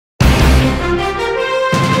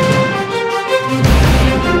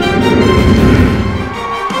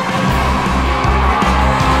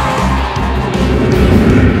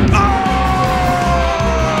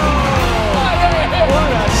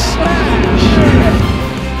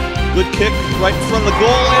right in front of the goal,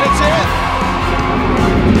 and it's in.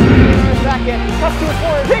 Second, cuts to his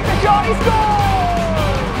corner, takes the shot, he scores!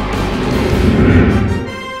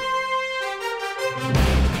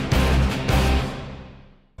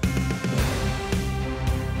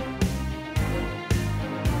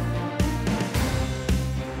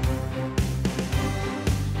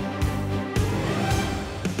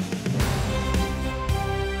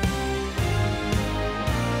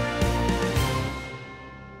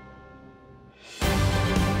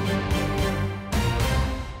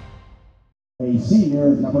 A senior,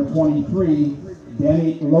 number 23,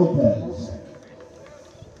 Danny Lopez.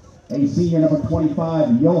 A senior, number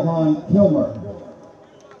 25, Johan Kilmer.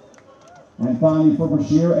 And finally for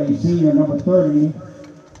Brashear, a senior, number 30,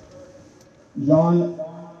 Jean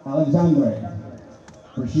Alexandre.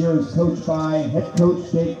 Brashear is coached by head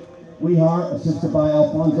coach Jake Wehar, assisted by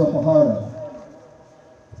Alfonso Fajardo.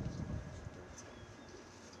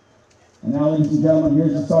 And now, ladies and gentlemen,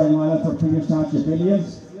 here's the starting lineup for Peters Township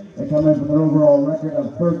Indians. They come in with an overall record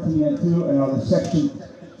of 13-2 and are the Section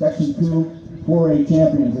 2 4A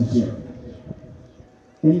champions this year.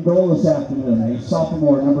 In goal this afternoon, a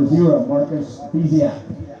sophomore, number 0, Marcus Beziak.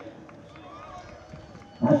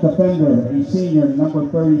 At defender, a senior, number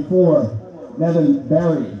 34, Nevin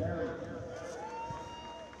Barry.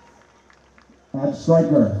 At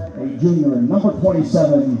striker, a junior, number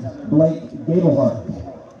 27, Blake Gablehart.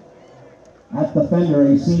 At defender,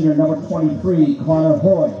 a senior, number 23, Connor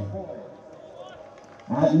Hoy.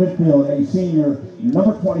 At midfield, a senior,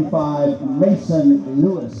 number 25, Mason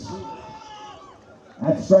Lewis.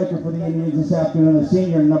 At striker for the Indians this afternoon, a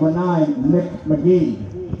senior, number 9, Nick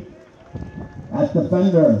McGee. At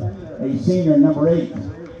defender, a senior, number 8,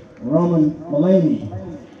 Roman Mullaney.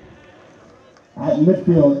 At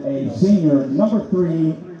midfield, a senior, number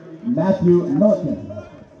 3, Matthew Milliken.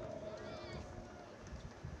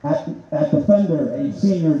 At defender, a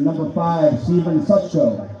senior, number 5, Stephen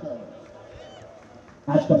Suchko.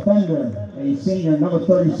 At defender, a senior, number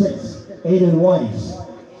 36, Aiden Weiss.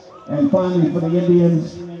 And finally for the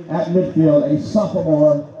Indians, at midfield, a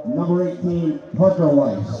sophomore, number 18, Parker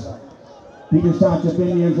Weiss. Peters Township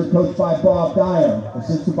Indians are coached by Bob Dyer,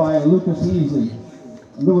 assisted by Lucas Heasley,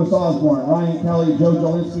 Lewis Osborne, Ryan Kelly, Joe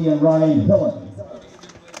Jolinski, and Ryan Hillen.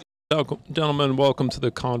 Gentlemen, welcome to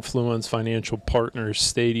the Confluence Financial Partners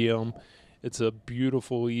Stadium. It's a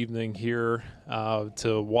beautiful evening here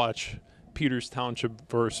to watch Peters Township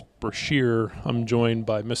versus Brashear. I'm joined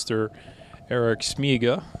by Mr. Eric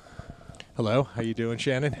Smiga. Hello, how you doing,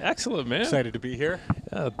 Shannon? Excellent, man. Excited to be here.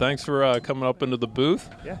 Yeah, thanks for coming up into the booth.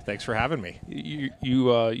 Yeah, thanks for having me.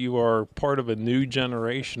 You are part of a new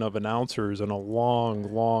generation of announcers and a long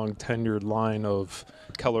tenured line of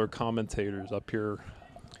color commentators up here.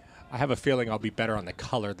 I have a feeling I'll be better on the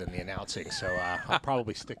color than the announcing, so I'll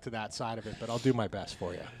probably stick to that side of it, but I'll do my best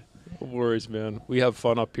for you. No worries, man. We have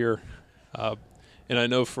fun up here. And I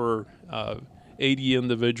know for 80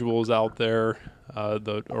 individuals out there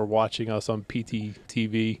that are watching us on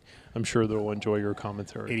PTTV, I'm sure they'll enjoy your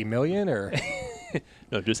commentary. 80 million or?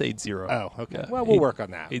 No, just 80. Oh, okay. Yeah, well, we'll work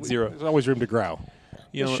on that. 80. There's always room to grow.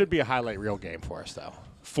 This should be a highlight reel game for us, though.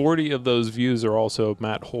 40 of those views are also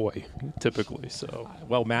Matt Hoy, typically. So,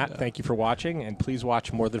 well, Matt, thank you for watching, and please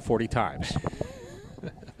watch more than 40 times.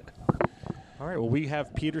 All right, well, we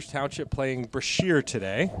have Peters Township playing Brashear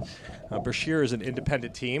today. Brashear is an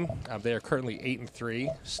independent team. They are currently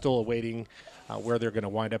 8-3, still awaiting where they're going to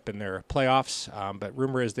wind up in their playoffs. But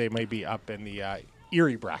rumor is they may be up in the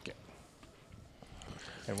Erie bracket.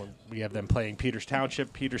 And we have them playing Peters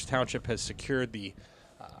Township. Peters Township has secured the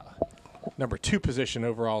number 2 position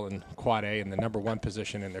overall in Quad A and the number 1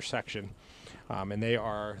 position in their section. And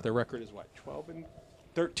their record is what,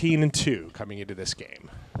 13-2 coming into this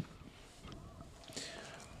game.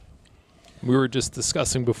 We were just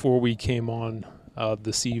discussing before we came on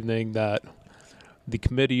this evening that the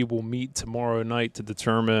committee will meet tomorrow night to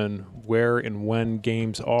determine where and when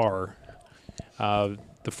games are. The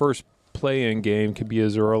first play-in game could be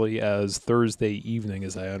as early as Thursday evening,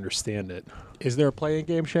 as I understand it. Is there a play-in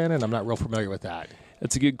game, Shannon? I'm not real familiar with that.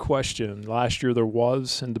 That's a good question. Last year there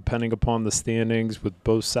was, and depending upon the standings with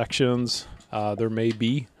both sections, there may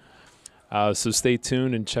be. So stay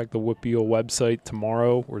tuned and check the Whitfield website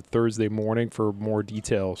tomorrow or Thursday morning for more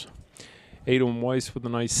details. Aiden Weiss with a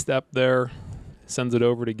nice step there. Sends it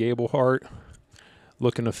over to Gablehart.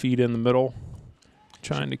 Looking to feed in the middle.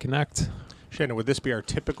 Trying to connect. Shannon, would this be our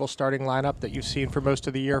typical starting lineup that you've seen for most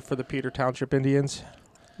of the year for the Peters Township Indians?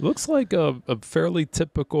 Looks like a fairly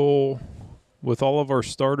typical, with all of our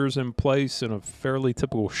starters in place, and a fairly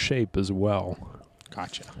typical shape as well.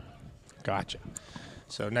 Gotcha.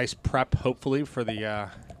 So nice prep, hopefully, for the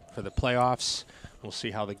for the playoffs. We'll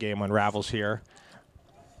see how the game unravels here.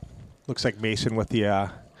 Looks like Mason with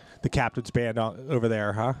the captain's band over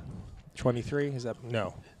there, huh? 23? Is that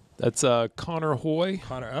no? That's Connor Hoy.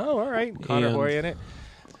 Connor. Oh, all right. Connor And Hoy in it.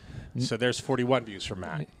 So there's 41 views from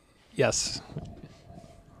Matt. Yes.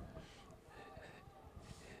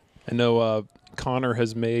 I know Connor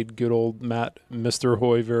has made good old Matt, Mr.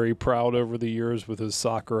 Hoy, very proud over the years with his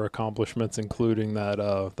soccer accomplishments, including that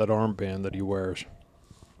armband that he wears.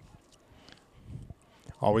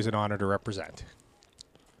 Always an honor to represent.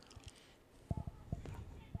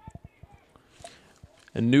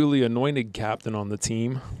 And newly anointed captain on the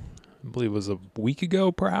team, I believe it was a week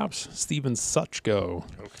ago perhaps, Steven Suchko,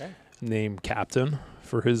 Okay. named captain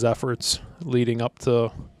for his efforts leading up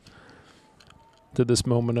to this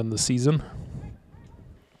moment in the season.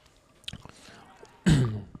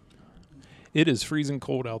 It is freezing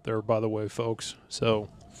cold out there, by the way, folks. So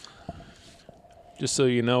just so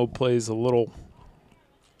you know, plays a little,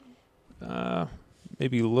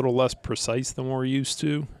 maybe a little less precise than we're used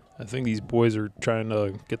to. I think these boys are trying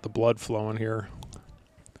to get the blood flowing here.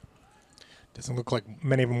 Doesn't look like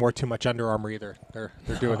many of them wore too much Under Armour either. They're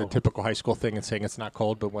doing the typical high school thing and saying it's not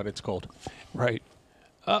cold, but when it's cold. Right.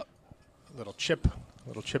 Little chip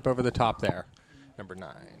over the top there. Number 9,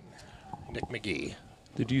 Nick McGee.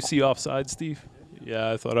 Did you see offside, Steve?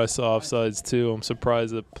 Yeah, I thought I saw offsides too. I'm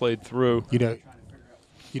surprised it played through. You know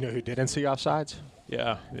who didn't see offsides?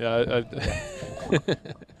 Yeah.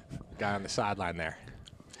 Guy on the sideline there.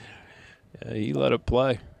 Yeah, he let it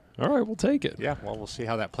play. All right, we'll take it. Yeah, well, we'll see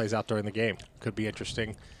how that plays out during the game. Could be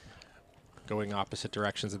interesting going opposite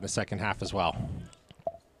directions in the second half as well.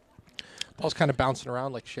 Ball's kind of bouncing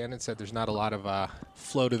around. Like Shannon said, there's not a lot of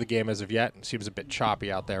flow to the game as of yet. It seems a bit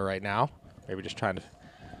choppy out there right now. Maybe just trying to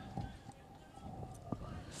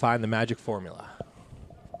find the magic formula.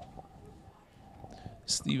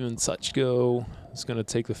 Steven Suchko is going to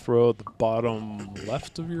take the throw at the bottom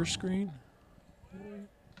left of your screen.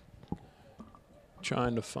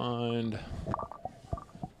 Trying to find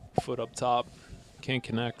foot up top. Can't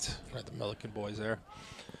connect. Got the Milliken boys there.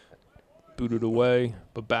 Booted away,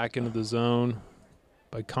 but back into the zone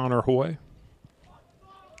by Connor Hoy.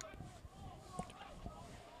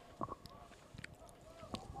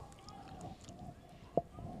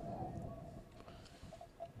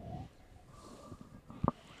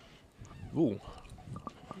 Ooh.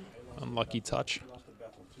 Unlucky touch.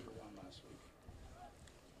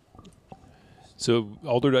 So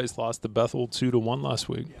Alderdice lost to Bethel 2-1 last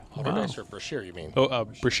week. Alderdice or Brashear, you mean? Oh,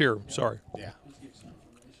 Brashear, sorry. Yeah.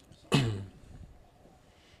 Do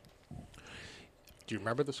you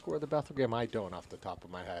remember the score of the Bethel game? I don't off the top of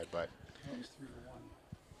my head, but It was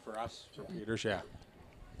 3-1. for us, for Peters, yeah.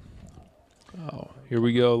 Oh, here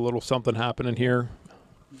we go. A little something happening here.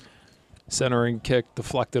 Centering kick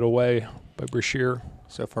deflected away by Brashear.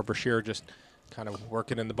 So far, Brashear just kind of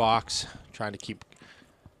working in the box, trying to keep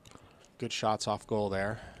good shots off goal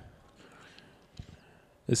there.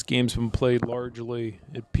 This game's been played largely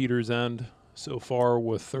at Peters' end so far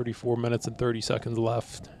with 34 minutes and 30 seconds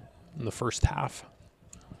left in the first half.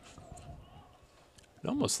 It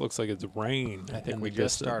almost looks like it's rain. I think we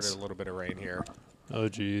just started a little bit of rain here Oh,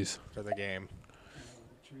 geez. for the game.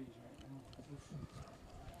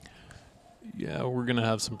 Yeah, we're going to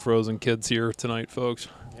have some frozen kids here tonight, folks.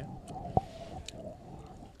 Yeah.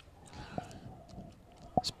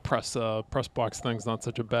 This press box thing's not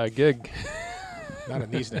such a bad gig. Not on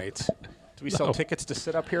these nights. Do we sell No. tickets to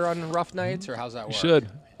sit up here on rough nights, or how's that work? We should.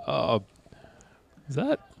 Is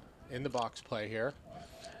that In the box play here.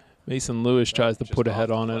 Mason Lewis tries to just put a off head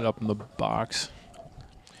the on it foot. up in the box.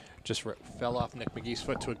 Just fell off Nick McGee's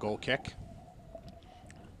foot to a goal kick.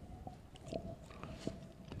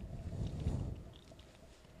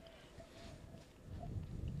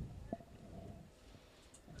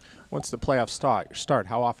 Once the playoffs start,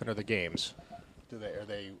 how often are the games? Are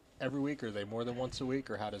they every week, or are they more than once a week,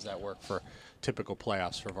 or how does that work for typical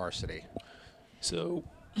playoffs for varsity? So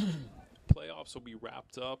playoffs will be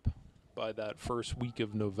wrapped up by that first week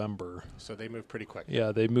of November. So they move pretty quick.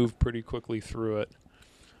 Yeah, they move pretty quickly through it.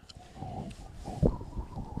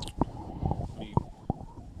 Let me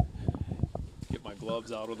get my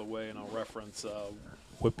gloves out of the way and I'll reference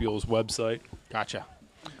Whitbeal's website. Gotcha.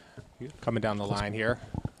 Coming down the line here.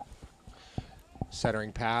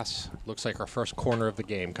 Centering pass. Looks like our first corner of the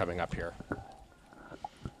game coming up here.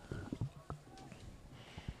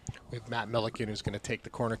 We have Matt Milliken, who's going to take the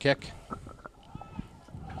corner kick.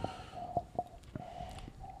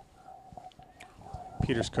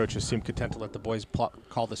 Peters coaches seem content to let the boys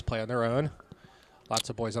call this play on their own. Lots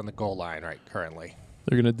of boys on the goal line currently.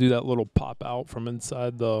 They're going to do that little pop out from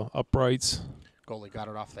inside the uprights. Goalie got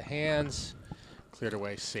it off the hands, cleared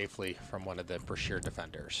away safely from one of the Brashear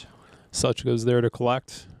defenders. Such goes there to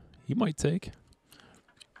collect. He might take.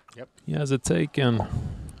 Yep. He has a take and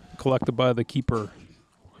collected by the keeper.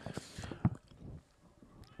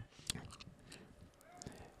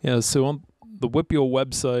 Yeah, so on the Whippeal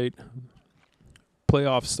website,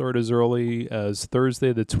 playoffs start as early as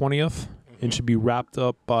Thursday the 20th and should be wrapped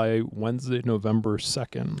up by Wednesday, November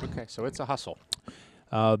 2nd. Okay, so it's a hustle.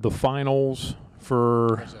 The finals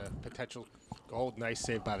for... There's a potential goal. Nice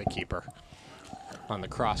save by the keeper on the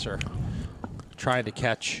crosser. Trying to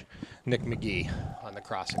catch Nick McGee on the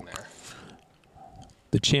crossing there.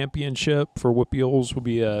 The championship for Whippeals will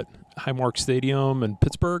be at Highmark Stadium in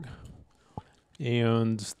Pittsburgh.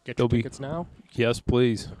 And Get they'll your tickets now? Yes,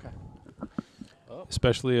 please. Okay. Oh.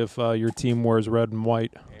 Especially if your team wears red and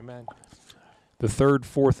white. Amen. The 3rd,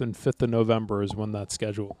 4th, and 5th of November is when that's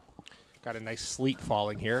scheduled. Got a nice sleet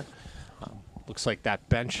falling here. Looks like that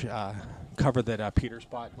bench cover that Peters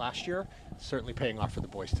bought last year certainly paying off for the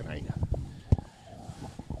boys tonight.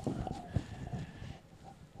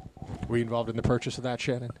 Were you involved in the purchase of that,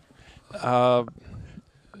 Shannon? I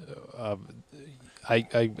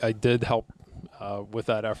did help with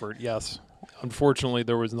that effort, yes. Unfortunately,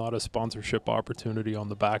 there was not a sponsorship opportunity on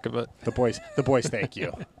the back of it. The boys thank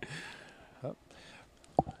you.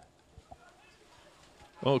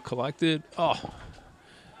 Oh, collected. Oh.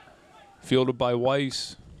 Fielded by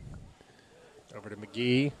Weiss. Over to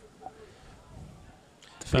McGee.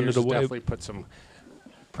 Defended Peters away. definitely put some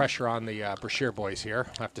pressure on the Brashear boys here.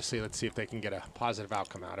 We'll have to see. Let's see if they can get a positive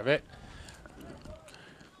outcome out of it.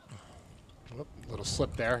 Oop, little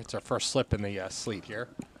slip there. It's our first slip in the sleet here.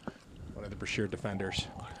 One of the Brashear defenders.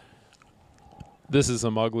 This is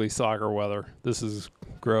some ugly soccer weather. This is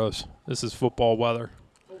gross. This is football weather.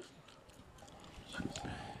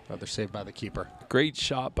 Another save by the keeper. Great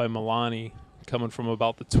shot by Milani coming from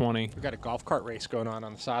about the 20. We've got a golf cart race going on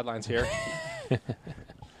the sidelines here.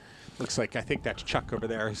 Looks like I think that's Chuck over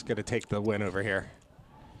there who's going to take the win over here.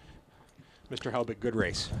 Mr. Helbig, good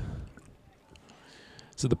race.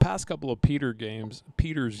 So the past couple of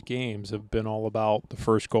Peters games have been all about the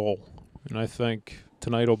first goal. And I think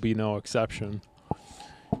tonight will be no exception.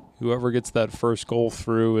 Whoever gets that first goal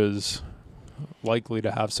through is likely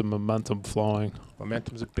to have some momentum flowing.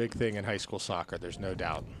 Momentum's a big thing in high school soccer, there's no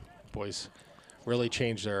doubt. Boys really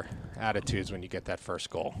change their attitudes when you get that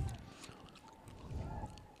first goal.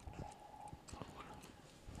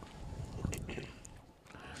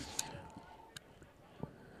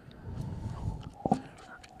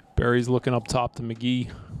 Barry's looking up top to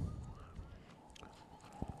McGee.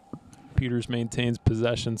 Peters maintains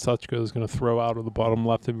possession. Suchko is going to throw out of the bottom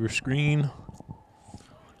left of your screen.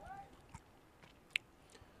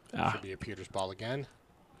 Should be a Peters ball again.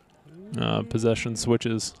 Possession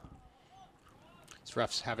switches. It's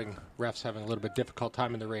refs having a little bit difficult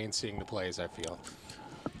time in the rain seeing the plays, I feel.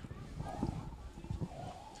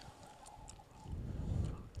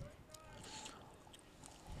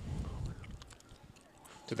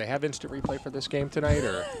 Do they have instant replay for this game tonight,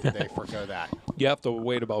 or did they forego that? You have to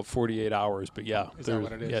wait about 48 hours, but yeah. Is that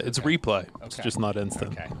what it is? Yeah, it's Okay. replay. Okay. It's just not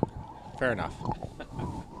instant. Okay, fair enough.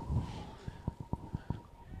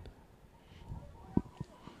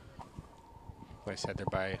 Nice header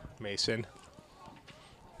by Mason.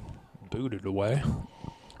 Booted away.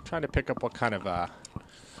 Trying to pick up what kind of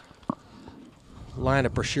line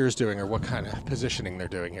of Brashear's doing, or what kind of positioning they're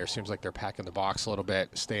doing here. Seems like they're packing the box a little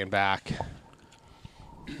bit, staying back.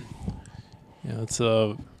 Yeah, it's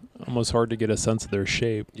almost hard to get a sense of their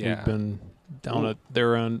shape. Yeah. We've been down at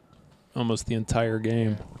their end almost the entire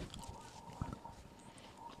game.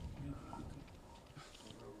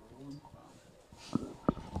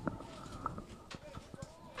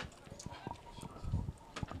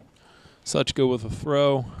 Such go with a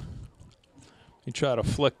throw. He tried to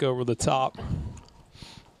flick over the top. I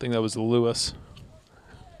think that was Lewis.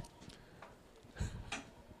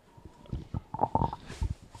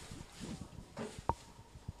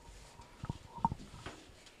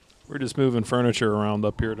 We're just moving furniture around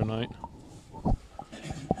up here tonight.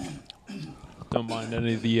 Don't mind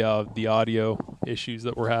any of the audio issues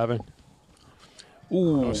that we're having.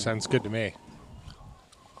 Ooh, Oh, sounds good to me.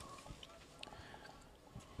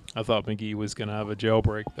 I thought McGee was going to have a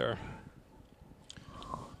jailbreak there.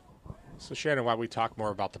 So, Shannon, while we talk more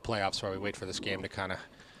about the playoffs, while we wait for this game to kind of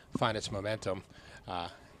find its momentum,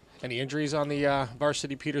 any injuries on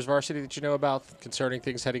the Peters varsity that you know about concerning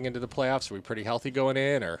things heading into the playoffs? Are we pretty healthy going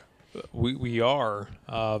in, or? We are.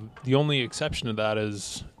 The only exception to that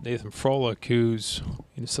is Nathan Froelich, who's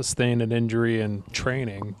sustained an injury in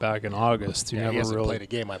training back in August. He never hasn't really played a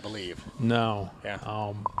game, I believe. No.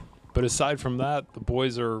 Yeah. But aside from that, the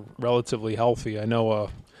boys are relatively healthy. I know a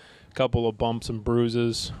couple of bumps and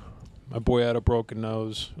bruises. My boy had a broken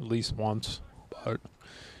nose at least once. But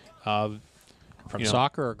From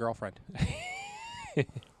soccer or girlfriend?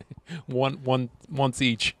 once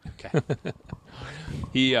each. Okay.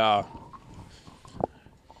 He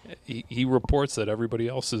reports that everybody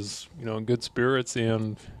else is, in good spirits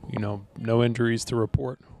and, no injuries to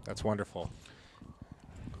report. That's wonderful.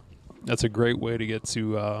 That's a great way to get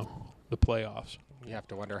to the playoffs. You have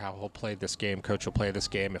to wonder how he'll play this game. Coach will play this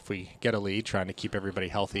game if we get a lead, trying to keep everybody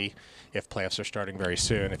healthy. If playoffs are starting very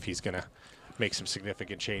soon, if he's going to make some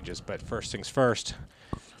significant changes. But first things first,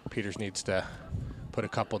 Peters needs to put a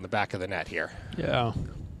couple in the back of the net here. Yeah.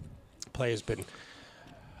 Play has been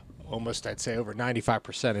almost, I'd say, over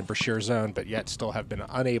 95% in Brashear zone, but yet still have been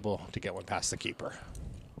unable to get one past the keeper.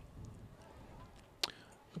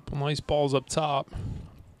 Couple nice balls up top.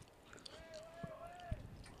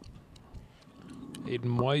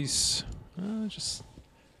 Aiden Weiss, just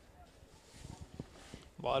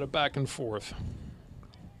a lot of back and forth.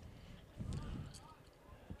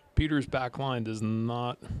 Peters' back line does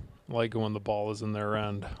not like it when the ball is in their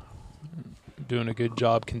end. Doing a good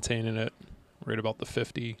job containing it right about the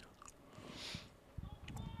 50.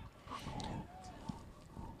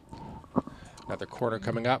 Another corner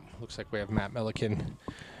coming up. Looks like we have Matt Milliken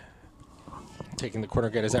taking the corner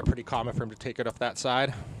again. Is that pretty common for him to take it off that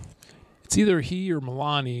side? It's either he or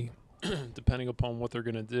Milani, depending upon what they're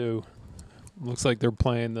going to do. Looks like they're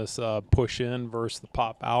playing this push in versus the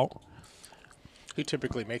pop out. Who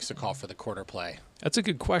typically makes the call for the corner play? That's a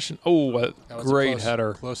good question. Oh, That was great a close,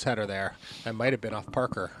 header. Close header there. That might have been off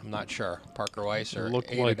Parker. I'm not sure. Parker Weiss or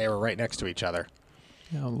Looked Aiden, like- they were right next to each other.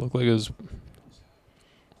 Yeah, it looked like it was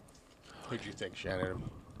Who do you think, Shannon?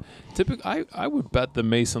 typical. I would bet that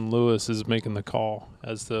Mason Lewis is making the call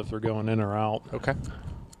as to if they're going in or out. Okay.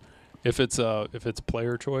 If it's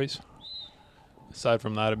player choice. Aside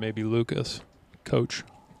from that, it may be Lucas, coach.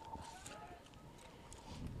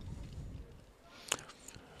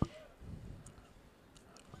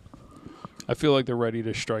 I feel like they're ready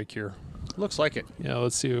to strike here. Looks like it. Yeah,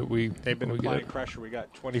 let's see what we They've been what we applying get. pressure. We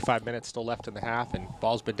got 25 minutes still left in the half, and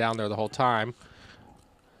ball's been down there the whole time.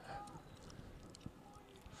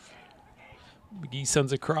 McGee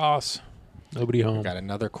sends a cross. Nobody home. Got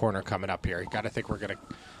another corner coming up here. You got to think we're going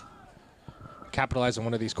to capitalize on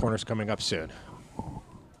one of these corners coming up soon.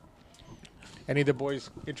 Any of the boys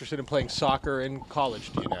interested in playing soccer in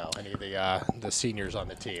college? Do you know any of the seniors on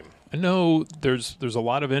the team? I know there's a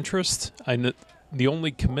lot of interest. I know the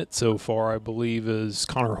only commit so far, I believe, is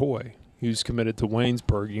Connor Hoy, who's committed to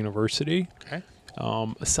Waynesburg University. Okay.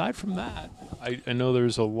 Aside from that, I know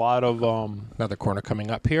there's a lot of Another corner coming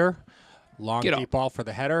up here. Long Get deep up. ball for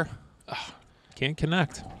the header. can't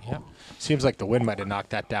connect. Yep. Seems like the wind might have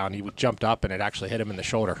knocked that down. He jumped up and it actually hit him in the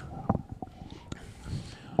shoulder.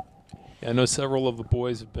 Yeah, I know several of the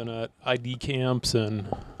boys have been at ID camps, and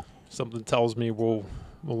something tells me we'll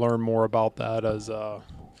learn more about that as the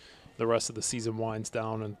rest of the season winds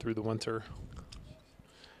down and through the winter.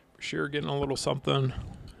 Brashear getting a little something.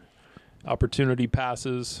 Opportunity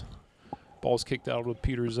passes. Ball's kicked out of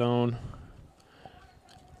Peters' zone.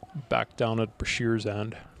 Back down at Brashear's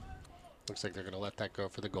end. Looks like they're going to let that go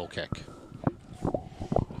for the goal kick.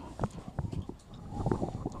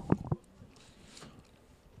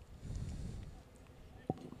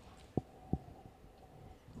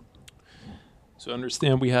 So I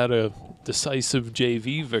understand we had a decisive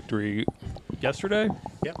JV victory yesterday.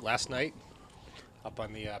 Yep, last night up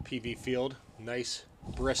on the PV field. Nice,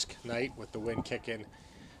 brisk night with the wind kicking.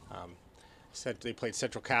 They played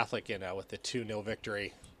Central Catholic with the 2-0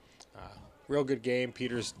 victory. Real good game.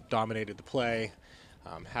 Peters dominated the play.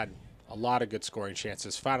 Had a lot of good scoring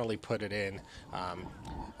chances. Finally put it in.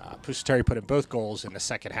 Pusateri put in both goals in the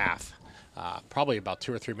second half, probably about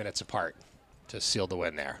 2 or 3 minutes apart to seal the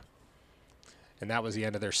win there. And that was the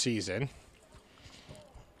end of their season.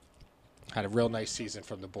 Had a real nice season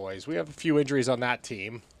from the boys. We have a few injuries on that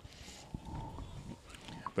team.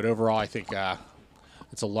 But overall, I think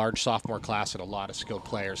it's a large sophomore class and a lot of skilled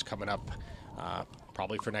players coming up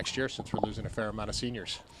probably for next year, since we're losing a fair amount of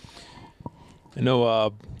seniors. I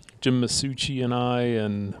know Jim Masucci and I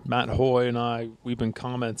and Matt Hoy and I, we've been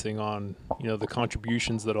commenting on, the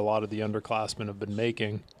contributions that a lot of the underclassmen have been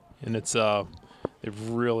making. And it's they've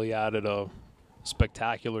really added a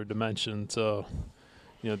spectacular dimension to,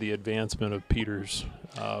 the advancement of Peters'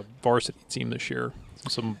 varsity team this year.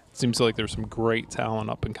 Seems like there's some great talent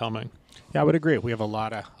up and coming. Yeah, I would agree. We have a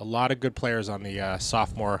lot of good players on the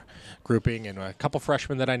sophomore grouping, and a couple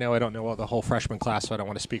freshmen that I know. I don't know the whole freshman class, so I don't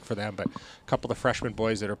want to speak for them. But a couple of the freshman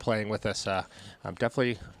boys that are playing with us,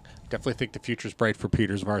 definitely definitely think the future's bright for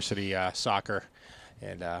Peters varsity soccer.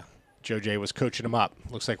 And Joe J was coaching them up.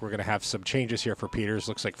 Looks like we're going to have some changes here for Peters.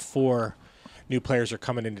 Looks like 4 new players are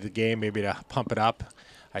coming into the game, maybe to pump it up.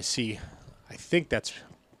 I think that's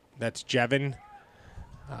Jevin.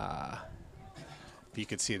 If you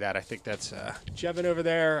could see that, I think that's Jevin over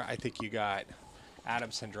there. I think you got Adam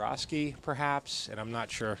Sandrowski, perhaps, and I'm not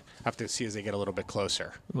sure. I have to see as they get a little bit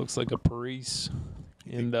closer. It looks like a Paris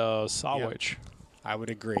and Sawich. Yep. I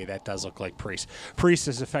would agree. That does look like Priest. Priest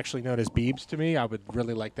is affectionately known as Beebs to me. I would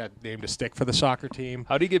really like that name to stick for the soccer team.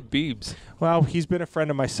 How do you get Beebs? Well, he's been a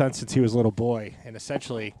friend of my son since he was a little boy, and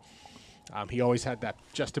essentially he always had that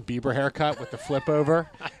Justin Bieber haircut with the flip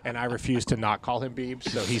over, and I refused to not call him Beebs,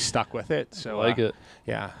 so he's stuck with it. So I like it.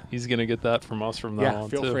 Yeah. He's going to get that from us from now on,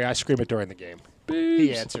 feel too. free. I scream it during the game. Beebs.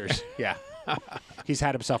 He answers. Yeah. He's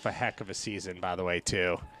had himself a heck of a season, by the way,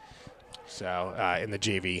 too. So in the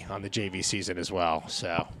JV, on the JV season as well.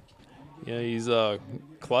 So yeah, he's a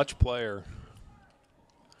clutch player.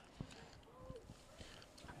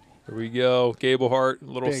 Here we go. Gablehart, a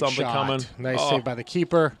little big something shot. coming. Nice save by the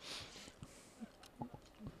keeper.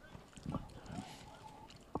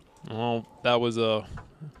 Well, that was a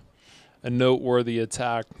noteworthy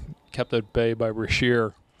attack, kept at bay by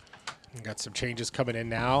Brashear. Got some changes coming in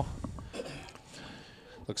now.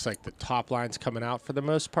 Looks like the top line's coming out for the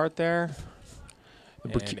most part there.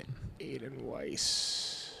 And Aiden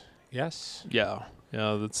Weiss. Yes? Yeah,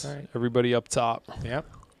 that's right. Everybody up top. Yep.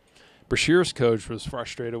 Brashear's coach was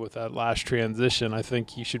frustrated with that last transition. I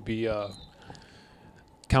think he should be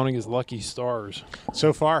counting his lucky stars.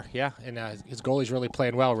 So far, yeah. And his goalie's really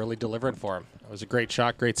playing well, really delivering for him. It was a great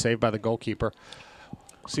shot, great save by the goalkeeper.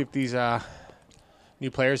 See if these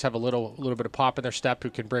new players have a little bit of pop in their step who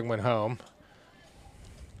can bring one home.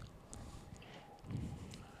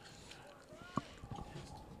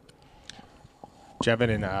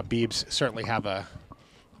 Jevin and Beebs certainly have a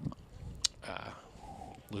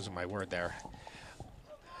losing my word there.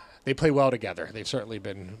 They play well together. They've certainly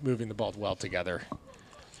been moving the ball well together.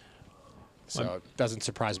 So it doesn't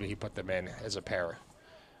surprise me he put them in as a pair.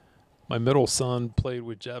 My middle son played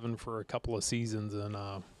with Jevin for a couple of seasons, and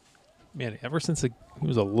man, ever since he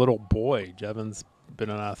was a little boy, Jevin's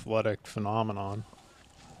been an athletic phenomenon.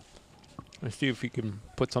 Let's see if he can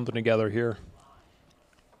put something together here.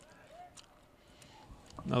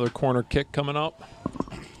 Another corner kick coming up.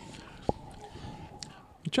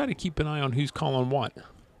 You try to keep an eye on who's calling what.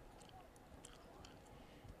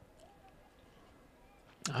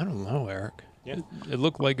 I don't know, Eric. Yeah. It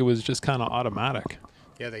looked like it was just kind of automatic.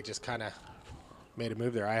 Yeah, they just kind of made a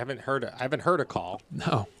move there. I haven't heard a call.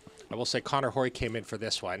 No. I will say Connor Hoy came in for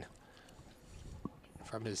this one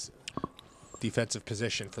from his defensive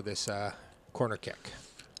position for this corner kick.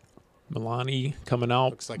 Milani coming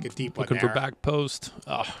out. Looks like a deep one looking there. for back post.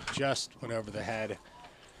 Oh. Just went over the head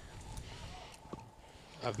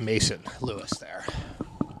of Mason Lewis there.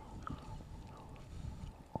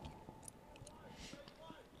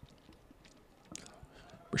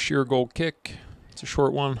 Brashear goal kick. It's a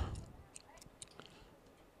short one.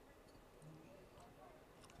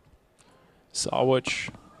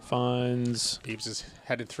 Sawich finds. Beebs is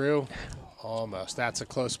headed through. Almost. That's a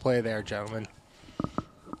close play there, gentlemen.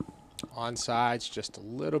 Onsides, just a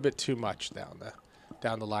little bit too much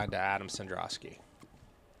down the line to Adam Sandrowski.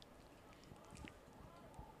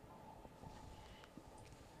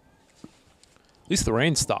 At least the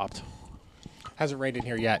rain stopped. Hasn't rained in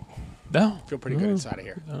here yet. No. Feel pretty good inside of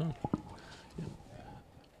here. No.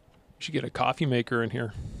 Should get a coffee maker in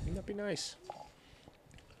here. That'd be nice.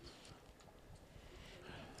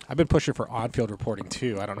 I've been pushing for on-field reporting,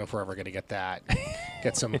 too. I don't know if we're ever going to get that.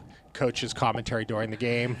 Get some coaches' commentary during the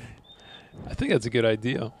game. I think that's a good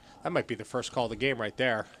idea. That might be the first call of the game right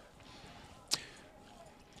there.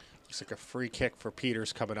 Looks like a free kick for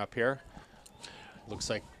Peters coming up here. Looks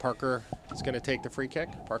like Parker is going to take the free kick.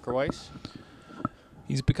 Parker Weiss.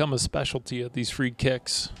 He's become a specialty at these free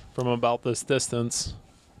kicks from about this distance.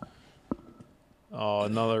 Oh,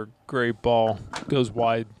 another great ball. Goes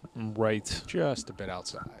wide and right. Just a bit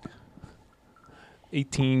outside.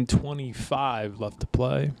 18:25 left to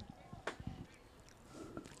play.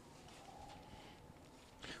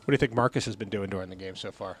 What do you think Marcus has been doing during the game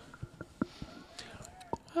so far?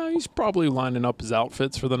 He's probably lining up his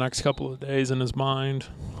outfits for the next couple of days in his mind.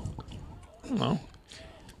 I don't know.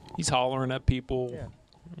 He's hollering at people,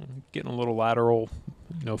 getting a little lateral,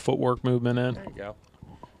 footwork movement in. There you go.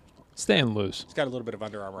 Staying loose. He's got a little bit of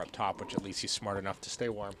Under Armour up top, which at least he's smart enough to stay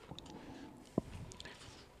warm.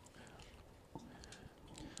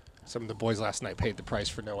 Some of the boys last night paid the price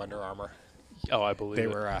for no Under Armour. Oh, I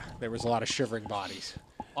believe there was a lot of shivering bodies.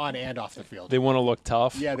 on and off the field. They want to look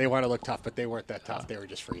tough. Yeah, they want to look tough, but they weren't that tough. They were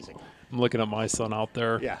just freezing. I'm looking at my son out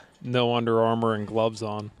there. Yeah. No Under Armour and gloves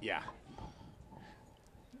on. Yeah.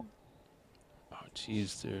 Oh,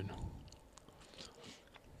 jeez, dude.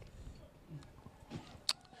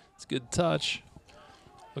 It's a good touch.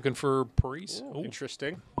 Looking for Parise. Ooh,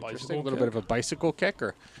 interesting. bicycle Interesting. A little kick. bit of a bicycle kick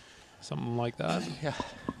or Something like that. yeah.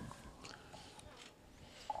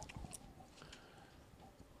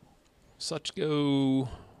 Suchko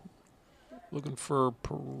looking for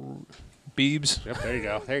Beebs. Yep, there you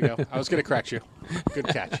go. There you go. I was going to correct you. Good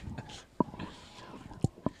catch.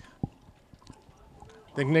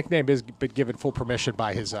 The nickname has been given full permission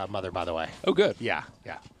by his mother, by the way. Oh, good. Yeah,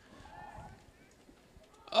 yeah.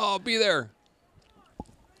 Oh, be there. A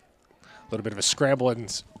little bit of a scramble in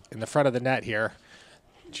the front of the net here.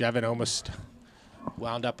 Jevin almost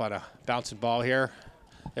wound up on a bouncing ball here.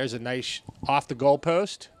 There's a nice off the goal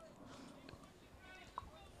post.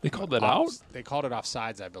 They called that out? They called it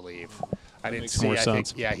offsides, I believe. I didn't makes see. more I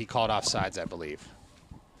sense. think, yeah, he called offsides, I believe.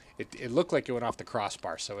 It looked like it went off the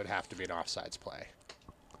crossbar, so it'd have to be an offsides play.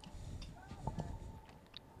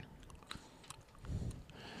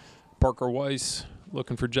 Parker Weiss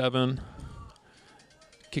looking for Jevin.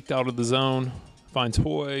 Kicked out of the zone. Finds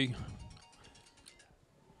Hoy.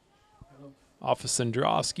 Off of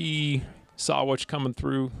Sandrowski. Sawich coming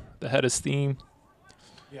through the head of steam.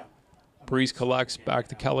 Parise collects back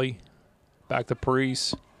to Kelly. Back to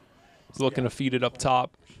Parise. He's looking to feed it up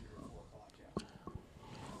top.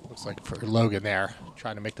 Looks like for Logan there,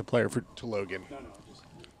 trying to make the player to Logan.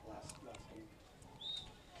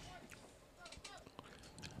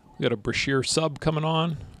 We got a Brashear sub coming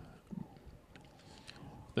on.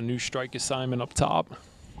 The new strike assignment up top.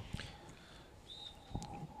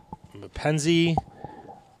 Mackenzie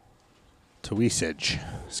Tuisage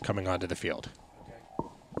is coming onto the field.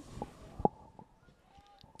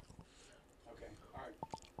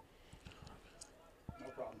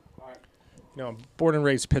 You know, I'm born and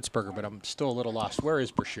raised Pittsburgher, but I'm still a little lost. Where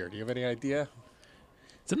is Brashear? Do you have any idea?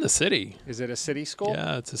 It's in the city. Is it a city school?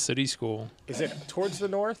 Yeah, it's a city school. Is it towards the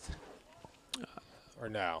north? Or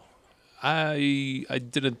no? I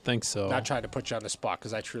didn't think so. Not trying to put you on the spot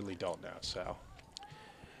because I truly don't know. So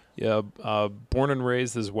Yeah, born and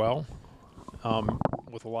raised as well,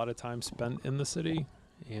 with a lot of time spent in the city.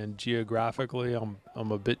 And geographically, I'm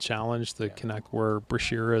a bit challenged to connect where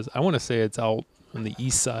Brashear is. I want to say it's out on the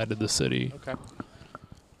east side of the city. okay,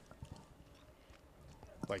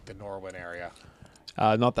 like the Norwin area,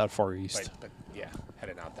 Not that far east. but yeah,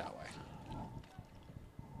 heading out that way.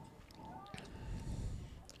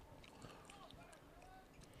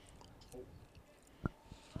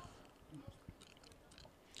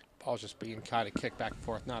 Ball's just being kind of kicked back and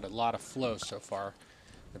forth. Not a lot of flow so far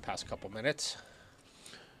in the past couple minutes.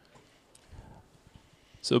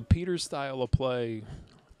 So Peter's style of play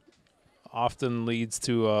often leads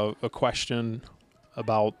to a question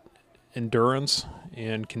about endurance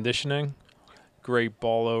and conditioning. Great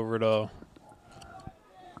ball over to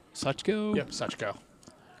Suchko. Yep, Suchko.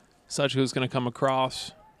 Suchko's going to come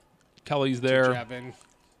across. Kelly's there. Jevin.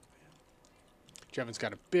 Jevin's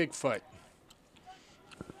got a big foot.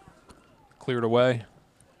 Cleared away.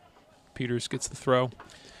 Peters gets the throw.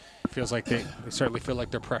 Feels like they certainly feel like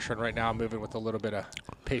they're pressuring right now, moving with a little bit of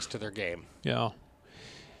pace to their game. Yeah.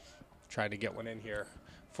 Trying to get one in here.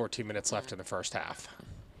 14 minutes left in the first half.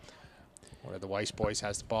 One of the Weiss boys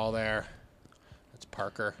has the ball there. That's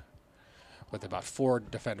Parker with about 4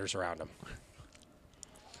 defenders around him.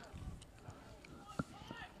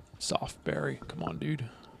 Soft Barry. Come on, dude.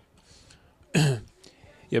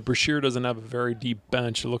 Yeah, Brashear doesn't have a very deep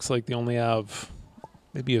bench. It looks like they only have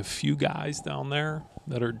maybe a few guys down there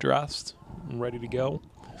that are dressed and ready to go.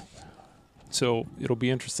 So it'll be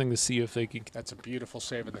interesting to see if they can. That's a beautiful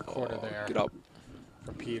save in the corner there. Get up.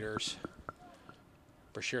 From Peters.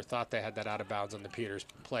 Brashear thought they had that out of bounds on the Peters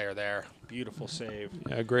player there. Beautiful save.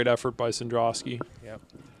 Yeah, great effort by Sandrowski. Yep.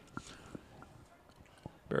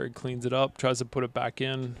 Barry cleans it up, tries to put it back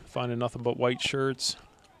in, finding nothing but white shirts.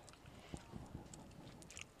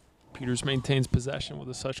 Peters maintains possession with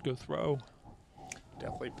a Suchko throw.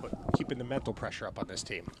 Definitely keeping the mental pressure up on this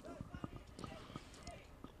team.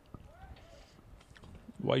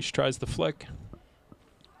 Weiss tries the flick.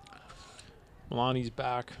 Milani's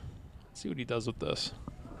back. Let's see what he does with this.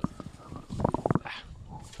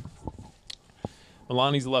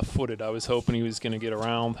 Milani's left-footed. I was hoping he was going to get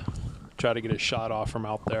around, try to get a shot off from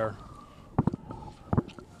out there.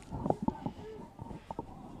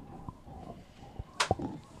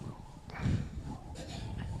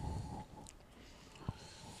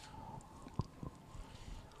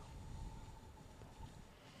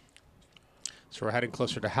 It's So we're heading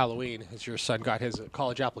closer to Halloween. As your son got his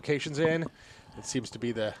college applications in, it seems to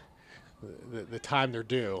be the time they're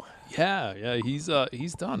due. Yeah, he's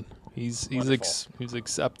done. He's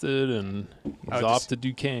accepted, and he's Oh, off to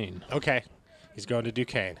Duquesne. Okay, he's going to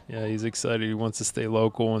Duquesne. Yeah, he's excited. He wants to stay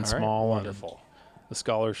local and All right, small. wonderful. And the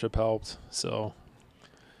scholarship helped. So,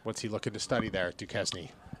 What's he looking to study there at Duquesne?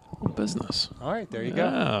 business. All right, there you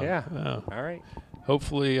go. Yeah. All right,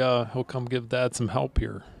 Hopefully, he'll come give Dad some help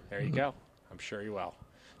here. there you go. I'm sure he will.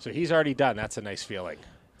 So he's already done. That's a nice feeling.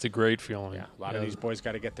 It's a great feeling. Yeah, a lot of these boys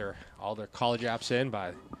got to get all their college apps in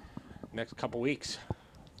by next couple weeks.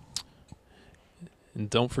 And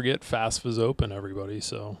don't forget, FAFSA's open, everybody.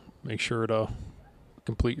 So make sure to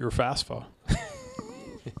complete your FAFSA.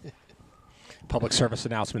 Public service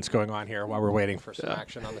announcements going on here while we're waiting for some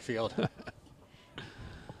action on the field.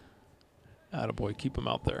 Attaboy, keep him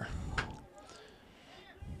out there.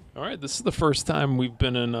 All right, this is the first time we've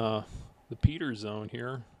been in the Peters zone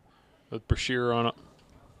here with Brashear on it.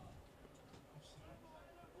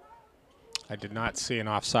 I did not see an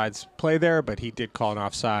offsides play there, but he did call an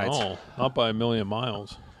offsides. Oh, not by a million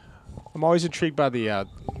miles. I'm always intrigued by the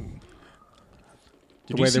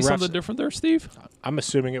Did way you see the refs- something different there, Steve? I'm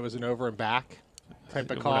assuming it was an over and back type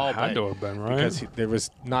of call. It had to have been, right? Because there was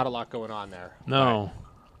not a lot going on there. No.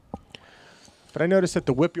 But I noticed that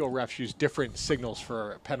the Whippeal refs use different signals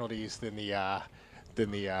for penalties than the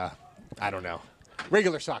I don't know,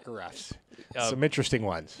 regular soccer refs. Some interesting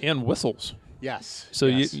ones. And whistles. Yes. So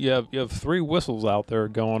yes. you have 3 whistles out there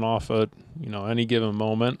going off at any given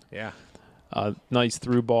moment. Yeah. Nice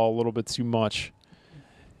through ball, a little bit too much.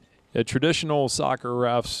 Traditional soccer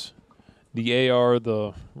refs, the AR,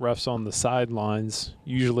 the refs on the sidelines,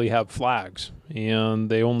 usually have flags, and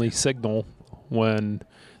they only signal when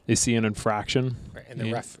they see an infraction. And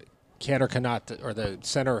the ref can or cannot, or the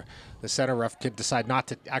center ref can decide not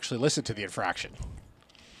to actually listen to the infraction.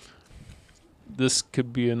 This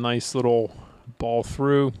could be a nice little ball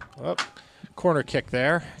through. Oh, corner kick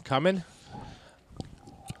there coming.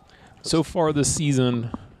 So far this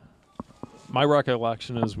season, my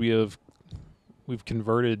recollection is we've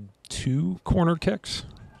converted 2 corner kicks.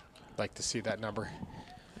 Like to see that number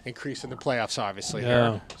increase in the playoffs, obviously.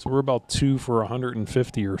 Yeah, so we're about 2 for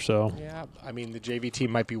 150 or so. Yeah, I mean, the JV team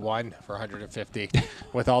might be 1 for 150.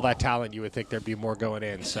 With all that talent, you would think there'd be more going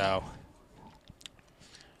in, so.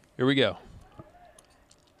 Here we go.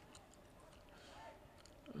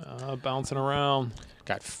 Bouncing around.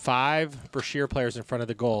 Got 5 Brashear players in front of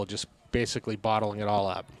the goal, just basically bottling it all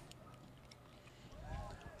up.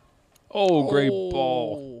 Oh, great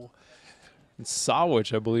ball. And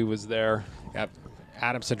Sawich, I believe, was there. Yep.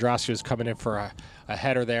 Adam Sandrasio was coming in for a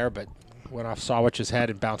header there, but went off Sawich's head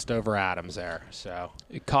and bounced over Adams there. So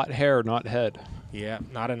It caught hair, not head. yeah,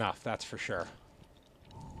 not enough, that's for sure.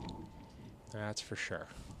 That's for sure.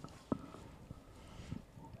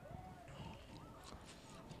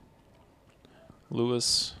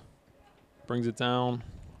 Lewis brings it down.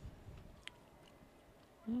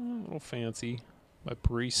 A little fancy by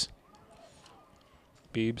Parise.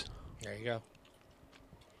 Beebs. There you go.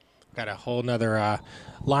 Got a whole nother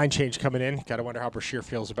line change coming in. Got to wonder how Brashear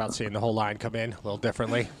feels about seeing the whole line come in a little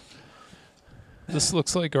differently. This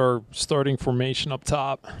looks like our starting formation up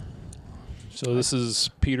top. So this is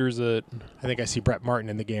Peters at... I think I see Brett Martin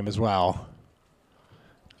in the game as well.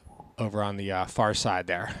 Over on the far side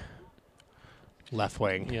there. Left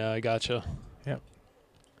wing. Yeah, I gotcha. Yep.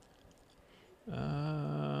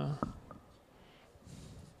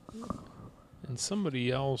 And somebody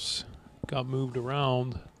else got moved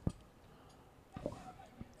around.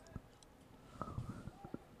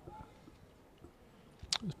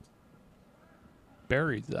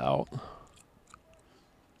 Barry's out.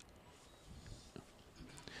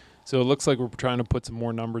 So it looks like we're trying to put some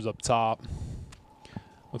more numbers up top.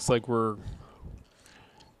 Looks like we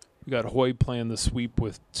got Hoy playing the sweep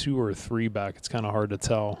with 2 or 3 back. It's kind of hard to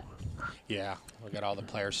tell. Yeah, we got all the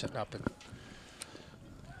players sitting up in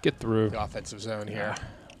Get through. the offensive zone here.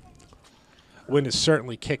 Wind is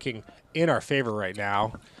certainly kicking in our favor right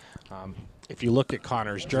now. If you look at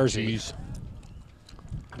Connor's jersey,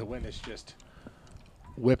 the wind is just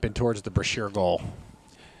whipping towards the Brashear goal.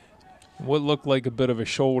 What looked like a bit of a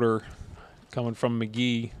shoulder coming from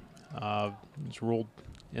McGee. It's ruled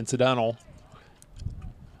incidental.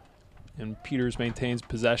 And Peters maintains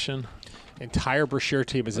possession. Entire Brashear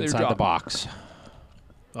team is They're inside the dropping. box.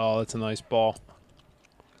 Oh, that's a nice ball.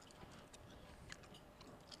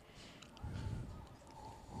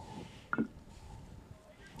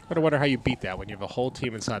 I wonder how you beat that when you have a whole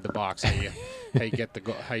team inside the box. How you get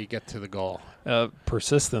the how you get to the goal.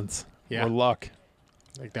 Persistence Yeah. or luck.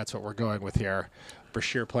 I think that's what we're going with here.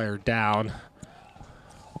 Brashear player down.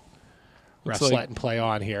 Refs letting play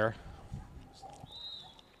on here.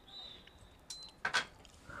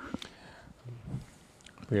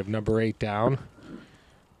 We have number 8 down,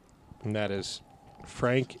 and that is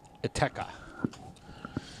Frank Iteka.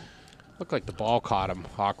 Looked like the ball caught him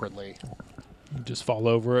awkwardly. Just fall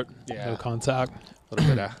over it. Yeah. No contact. A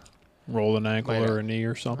little bit of roll an ankle or a knee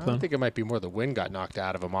or something. I think it might be more the wind got knocked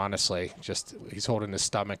out of him, honestly. Just he's holding his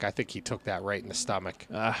stomach. I think he took that right in the stomach.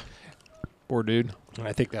 Poor dude. And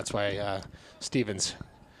I think that's why Stevens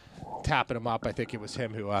tapping him up. I think it was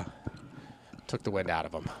him who took the wind out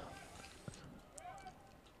of him.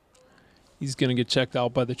 He's going to get checked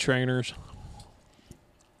out by the trainers.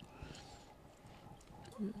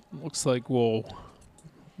 Looks like we'll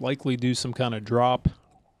likely do some kind of drop.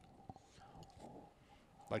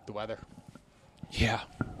 Like the weather? Yeah.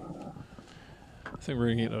 I think we're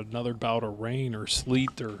going to get another bout of rain or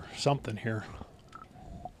sleet or something here.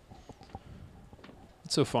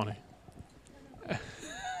 It's so funny.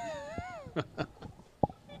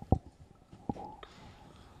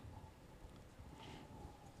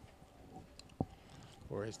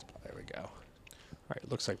 Where is the play? There we go. All right, it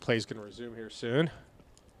looks like play's going to resume here soon.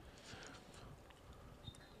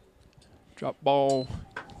 Drop ball.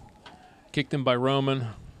 Kicked in by Roman.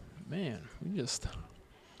 Man, we just...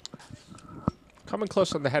 Coming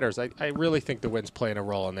close on the headers. I really think the wind's playing a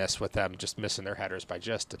role in this with them just missing their headers by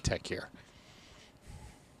just a tick here.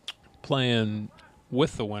 Playing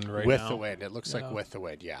with the wind right now. With the wind. It looks like with the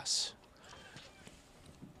wind, yes.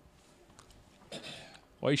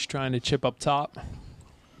 Weiss trying to chip up top.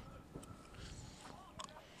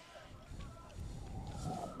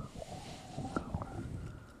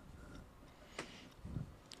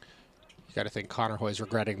 You got to think Connor Hoy's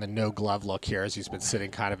regretting the no-glove look here as he's been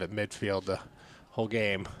sitting kind of at midfield the whole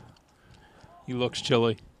game. He looks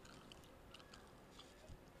chilly.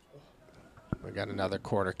 We got another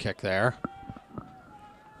corner kick there.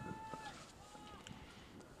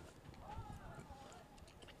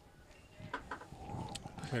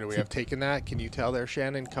 Who do we have taking that? Can you tell there,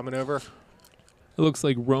 Shannon, coming over? It looks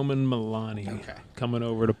like Roman Milani coming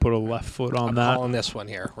over to put a left foot on that. I'm calling this one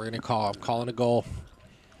here. We're going to call. I'm calling a goal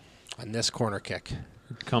on this corner kick.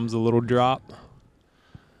 Here comes a little drop.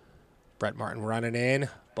 Brett Martin running in.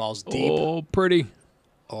 Ball's deep. Oh, pretty.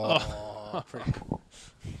 Oh, pretty.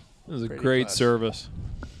 It was a Pretty great close. service.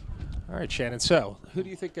 All right, Shannon. So, who do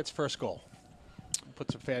you think gets first goal? Put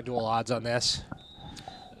some FanDuel odds on this.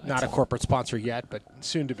 Not a corporate sponsor yet, but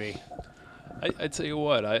soon to be. I tell you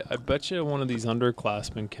what, I bet you one of these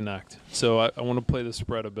underclassmen connect. So I want to play the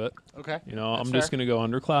spread a bit. Okay. You know, That's I'm just fair. going to go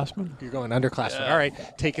underclassmen. You're going underclassmen. Yeah. All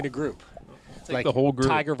right, taking a group. Take like the whole group.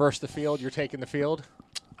 Tiger versus the field, you're taking the field?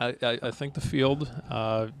 I think the field,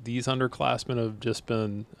 these underclassmen have just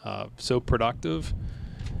been so productive.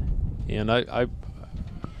 And I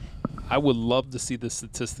would love to see the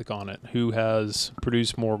statistic on it. Who has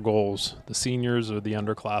produced more goals, the seniors or the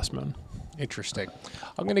underclassmen? Interesting.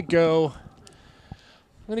 I'm going to go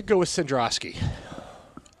with Sandrowski.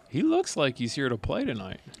 He looks like he's here to play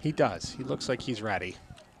tonight. He does. He looks like he's ready.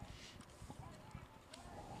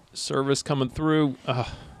 Service coming through.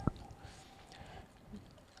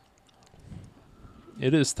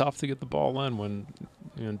 It is tough to get the ball in when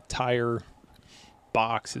the entire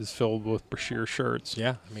box is filled with Brashear shirts.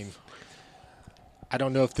 Yeah, I mean, I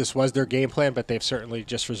don't know if this was their game plan, but they've certainly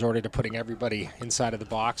just resorted to putting everybody inside of the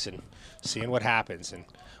box and seeing what happens. And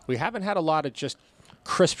we haven't had a lot of just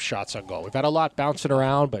crisp shots on goal. We've had a lot bouncing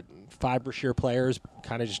around, but 5 Brashear players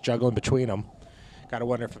kind of just juggling between them. Got to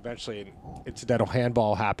wonder if eventually an incidental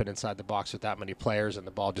handball happened inside the box with that many players and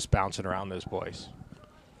the ball just bouncing around those boys.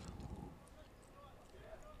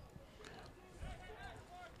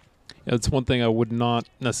 It's one thing I would not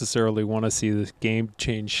necessarily want to see this game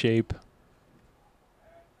change shape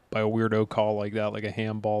by a weirdo call like that, like a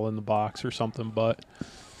handball in the box or something, but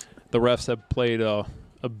the refs have played a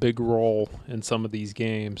big role in some of these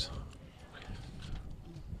games.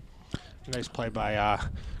 Nice play by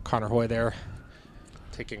Connor Hoy there,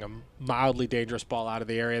 taking a mildly dangerous ball out of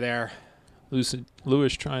the area there.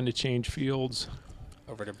 Lewis trying to change fields.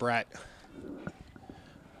 Over to Brett.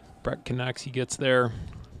 Brett connects, he gets there.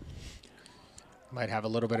 Might have a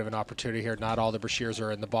little bit of an opportunity here. Not all the Brashears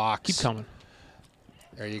are in the box. Keep coming.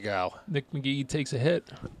 There you go. Nick McGee takes a hit.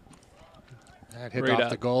 That hit Right off at-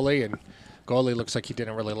 the goalie, and goalie looks like he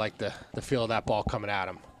didn't really like the feel of that ball coming at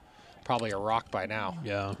him. Probably a rock by now.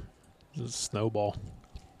 Yeah, it's a snowball.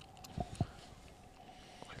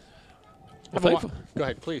 Go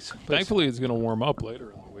ahead, please. Thankfully, it's going to warm up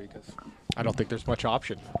later in the week. I don't think there's much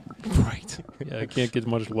option. Right. Yeah, it can't get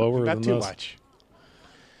much lower Not than too this. much.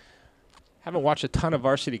 Haven't watched a ton of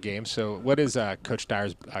varsity games, so what is Coach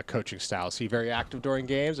Dyer's coaching style? Is he very active during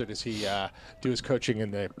games, or does he do his coaching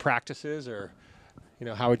in the practices, or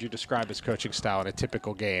how would you describe his coaching style in a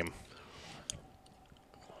typical game?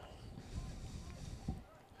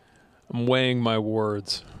 I'm weighing my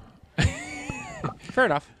words. Fair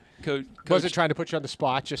enough. Coach, Wasn't trying to put you on the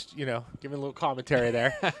spot, just giving a little commentary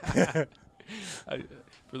there.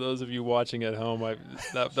 For those of you watching at home,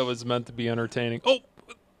 that was meant to be entertaining. Oh,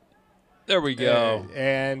 there we go.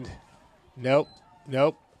 And nope.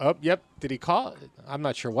 Oh, yep. Did he call it? I'm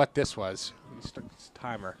not sure what this was. He stuck his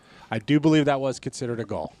timer. I do believe that was considered a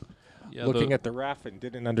goal. Yeah, looking at the ref and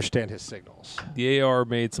didn't understand his signals. The AR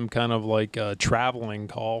made some kind of like traveling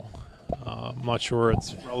call. I'm not sure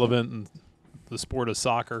it's relevant in the sport of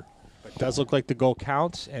soccer. But it does look like the goal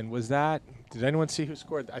counts. And was that – did anyone see who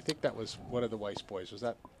scored? I think that was one of the Weiss boys. Was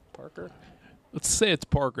that Parker? Let's say it's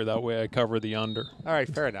Parker. That way I cover the under. All right,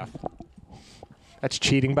 fair enough. That's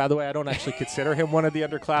cheating, by the way. I don't actually consider him one of the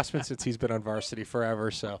underclassmen since he's been on varsity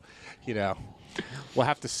forever. So, we'll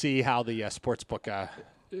have to see how the sports book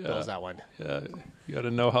bills that one. Yeah, you got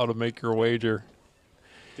to know how to make your wager.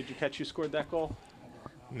 Did you catch who scored that goal?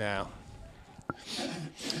 No.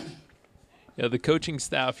 Yeah, the coaching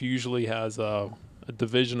staff usually has a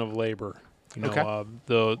division of labor. Okay.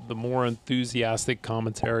 The more enthusiastic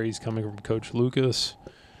commentaries coming from Coach Lucas,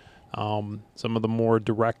 some of the more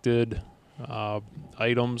directed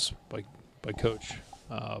items by Coach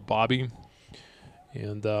Bobby,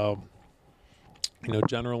 and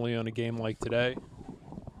generally on a game like today,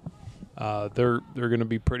 they're going to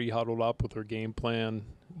be pretty huddled up with their game plan.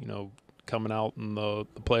 Coming out in the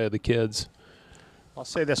play of the kids. I'll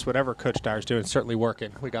say this: whatever Coach Dyer's doing, certainly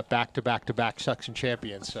working. We got back-to-back section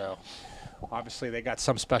champions, so obviously they got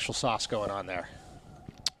some special sauce going on there.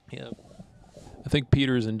 Yeah, I think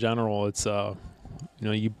Peters in general, it's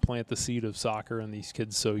you plant the seed of soccer in these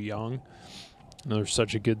kids so young. And there's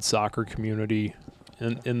such a good soccer community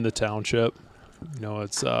in the township.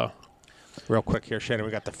 It's real quick here, Shannon.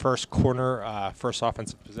 We got the first corner, first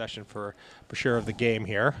offensive possession for Brashear of the game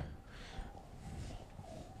here.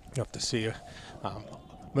 You have to see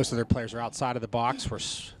most of their players are outside of the box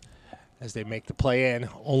as they make the play in.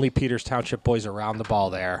 Only Peters Township boys around the ball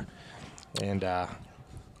there, and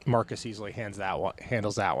Marcus easily handles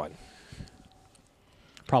that one.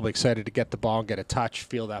 Probably excited to get the ball and get a touch,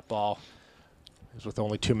 feel that ball. It was with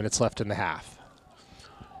only 2 minutes left in the half.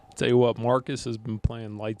 Tell you what, Marcus has been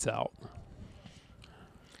playing lights out.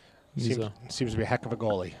 Seems to be a heck of a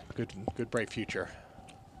goalie. Good, bright future.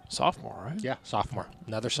 Sophomore, right? Yeah, sophomore.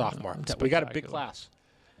 Another sophomore. We got a big class.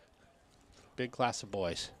 Big class of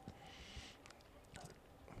boys.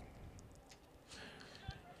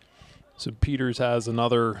 So Peters has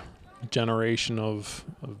another generation of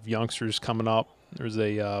youngsters coming up. There's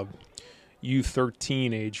a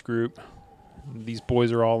U13 age group. These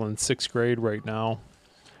boys are all in 6th grade right now.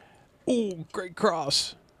 Oh, great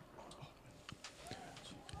cross.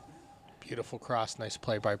 Beautiful cross. Nice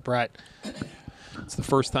play by Brett. It's the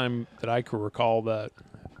first time that I can recall that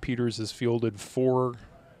Peters has fielded 4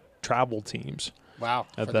 travel teams. Wow.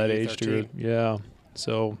 At that age group. Yeah.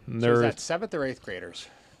 So is that 7th or 8th graders?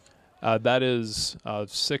 That is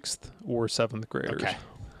 6th or 7th graders. Okay.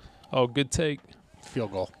 Oh, good take.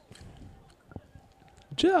 Field goal.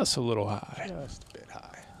 Just a little high. Just a bit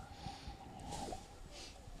high.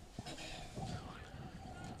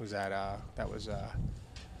 Was that? That was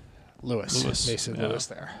Lewis. Mason Lewis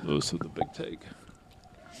there. Lewis with the big take.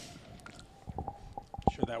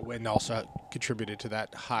 Sure, that wind also contributed to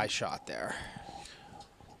that high shot there.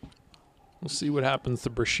 We'll see what happens to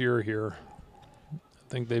Brashear here. I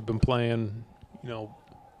think they've been playing,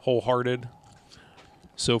 wholehearted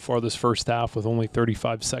so far this first half with only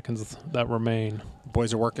 35 seconds that remain.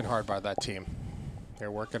 Boys are working hard by that team.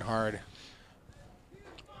 They're working hard.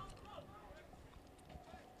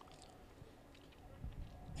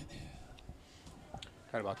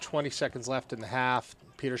 Got about 20 seconds left in the half.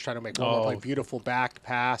 Peters trying to make one more play. Beautiful back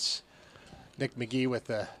pass. Nick McGee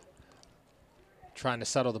with trying to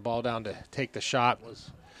settle the ball down to take the shot.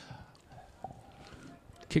 Was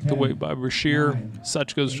kicked away by Brashear.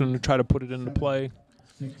 Such goes to try to put it into play.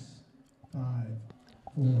 6, 5,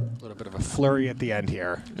 4. A little bit of a flurry at the end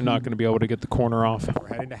here. You're not going to be able to get the corner off. We're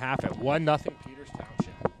heading to half at 1-0 Peters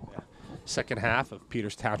Township. Yeah. Second half of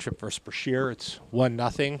Peters Township versus Brashear. It's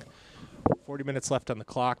 1-0. 40 minutes left on the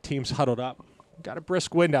clock. Teams huddled up. Got a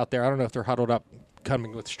brisk wind out there. I don't know if they're huddled up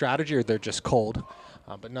coming with strategy or they're just cold.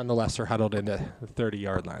 But nonetheless, they're huddled into the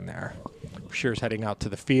 30-yard line there. Brashear's heading out to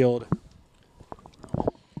the field.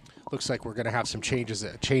 Looks like we're going to have some changes,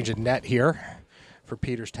 change in net here for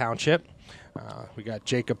Peters Township. We got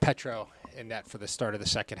Jacob Petro in net for the start of the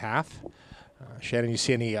second half. Shannon, you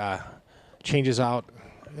see any changes out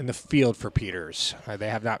in the field for Peters? They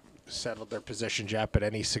have not settled their positions yet, but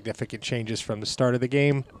any significant changes from the start of the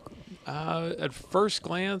game? At first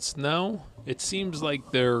glance, no. It seems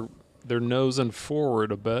like they're nosing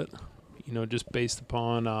forward a bit, just based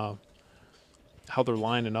upon how they're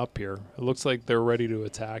lining up here. It looks like they're ready to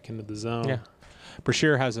attack into the zone. Yeah.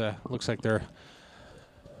 Brashear looks like they're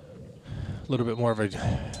a little bit more of a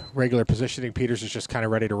regular positioning. Peters is just kind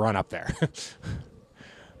of ready to run up there.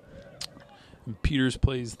 Peters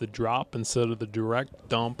plays the drop instead of the direct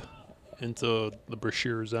dump into the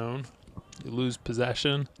Brashear zone. You lose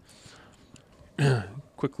possession.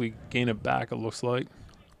 Quickly gain it back, it looks like.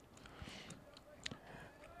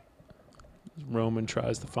 Roman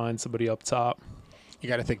tries to find somebody up top. You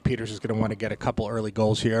got to think Peters is going to want to get a couple early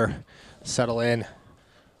goals here, settle in.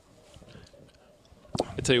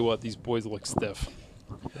 I tell you what, these boys look stiff.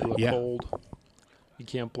 They look cold. You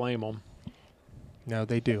can't blame them. No,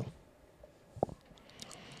 they do.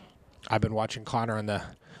 I've been watching Connor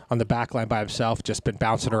on the back line by himself, just been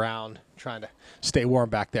bouncing around, trying to stay warm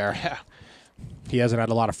back there. Yeah. He hasn't had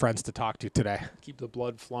a lot of friends to talk to today. Keep the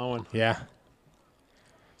blood flowing. Yeah.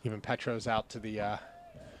 Even Petro's out to the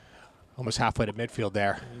almost halfway to midfield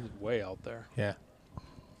there. He's way out there. Yeah.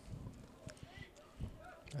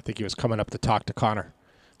 I think he was coming up to talk to Connor.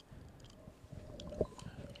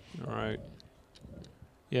 All right.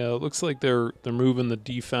 Yeah, it looks like they're moving the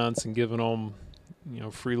defense and giving them,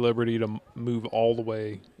 free liberty to move all the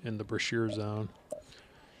way in the Brashear zone.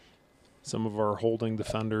 Some of our holding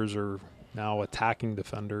defenders are now attacking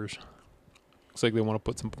defenders. Looks like they want to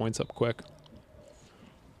put some points up quick.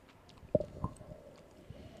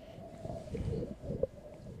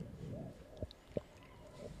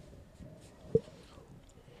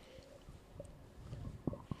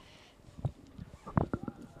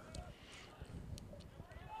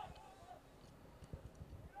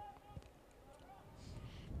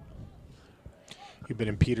 You've been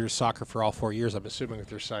in Peters soccer for all 4 years, I'm assuming,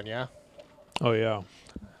 with your son, yeah? Oh yeah,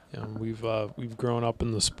 we've grown up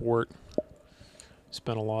in the sport.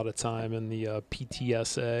 Spent a lot of time in the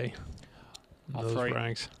PTSA. I'll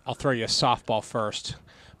throw you a softball first,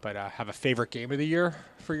 but have a favorite game of the year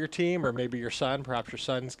for your team, or maybe your son, perhaps your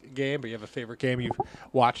son's game, but you have a favorite game you've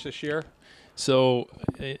watched this year? So,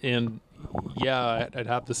 and yeah, I'd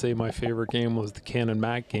have to say my favorite game was the Cannon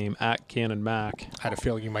Mac game at Cannon Mac. I had a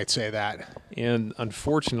feeling you might say that. And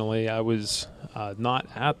unfortunately, I was not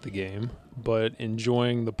at the game, but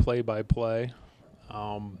enjoying the play-by-play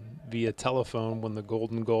via telephone when the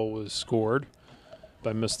golden goal was scored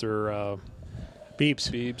by Mr.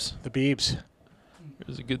 Beebs. The Beebs. It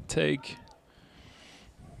was a good take.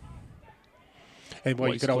 And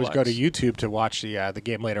well, you could always go to YouTube to watch the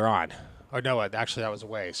game later on. Oh, no, actually, that was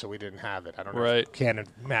away, so we didn't have it. I don't know. Right. Cannon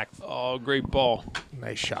Mac. Oh, great ball.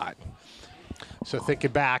 Nice shot. So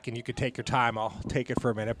thinking back, and you could take your time. I'll take it for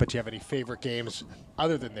a minute. But do you have any favorite games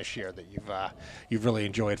other than this year that you've really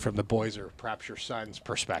enjoyed from the boys or perhaps your son's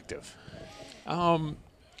perspective? To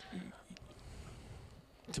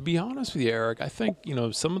be honest with you, Eric, I think,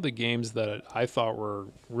 some of the games that I thought were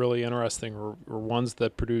really interesting were ones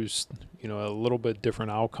that produced, a little bit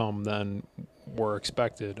different outcome than were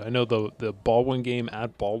expected. I know the Baldwin game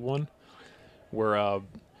at Baldwin, where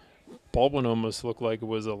Baldwin almost looked like it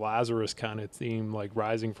was a Lazarus kind of theme, like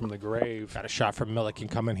rising from the grave. Got a shot from Milliken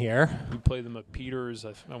coming here. We played them at Peters.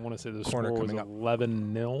 I want to say the score was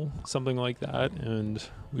 11-0, something like that. And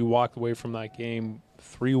we walked away from that game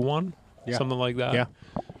 3-1, something like that. Yeah.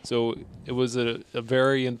 So it was a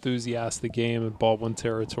very enthusiastic game in Baldwin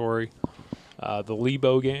territory. The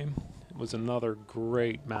Lebo game was another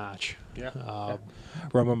great match. Yeah.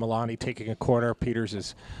 Roman Milani taking a corner. Peters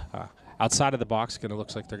is outside of the box.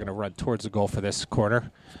 Looks like they're going to run towards the goal for this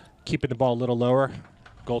corner. Keeping the ball a little lower.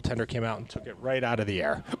 Goaltender came out and took it right out of the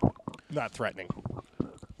air. Not threatening.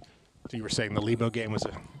 So you were saying the Lebo game was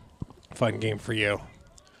a fun game for you.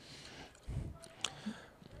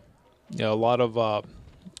 Yeah, a lot of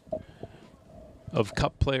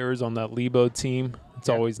cup players on that Lebo team. It's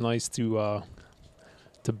always nice to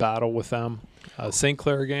battle with them. St.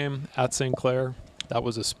 Clair game at St. Clair, that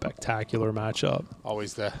was a spectacular matchup.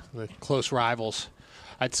 Always the close rivals.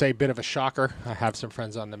 I'd say a bit of a shocker. I have some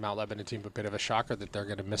friends on the Mount Lebanon team, but a bit of a shocker that they're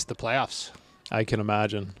going to miss the playoffs. I can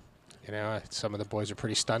imagine. Some of the boys are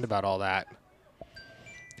pretty stunned about all that.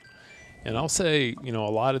 And I'll say, a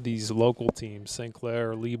lot of these local teams, St.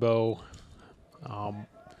 Clair, Lebo,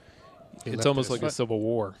 it's almost like a civil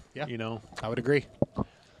war. Yeah, I would agree.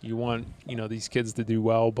 You want, these kids to do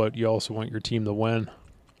well, but you also want your team to win.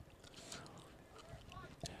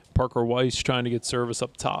 Parker Weiss trying to get service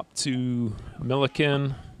up top to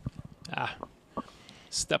Milliken.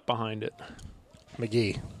 Step behind it.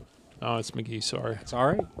 McGee. Oh, it's McGee, sorry. It's all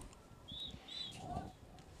right.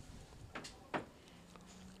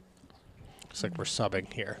 Looks like we're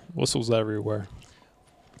subbing here. Whistles everywhere.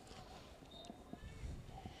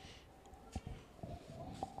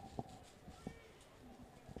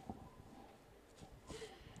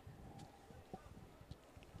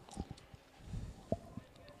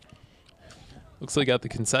 Looks like at the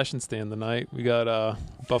concession stand tonight, we got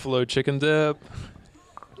buffalo chicken dip,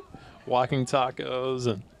 walking tacos,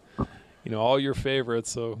 and all your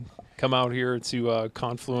favorites. So come out here to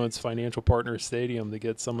Confluence Financial Partners Stadium to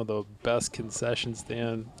get some of the best concession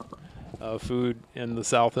stand food in the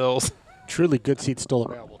South Hills. Truly good seats still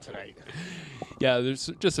available tonight. Yeah, there's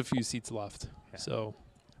just a few seats left. Yeah. So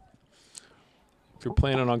if you're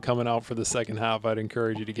planning on coming out for the second half, I'd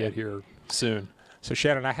encourage you to get here soon. So,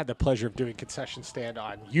 Shannon, I had the pleasure of doing concession stand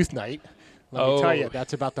on youth night. Let me tell you,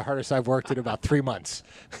 that's about the hardest I've worked in about 3 months.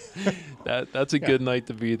 That's a good night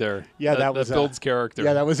to be there. Yeah, that builds character.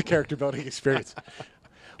 Yeah, that was a character-building experience.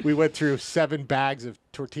 We went through 7 bags of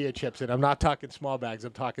tortilla chips, and I'm not talking small bags.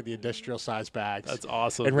 I'm talking the industrial-sized bags. That's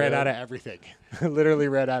awesome. And ran out of everything. Literally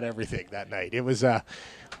ran out of everything that night. It was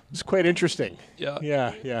quite interesting.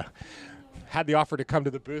 Yeah. Had the offer to come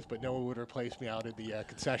to the booth, but no one would replace me out in the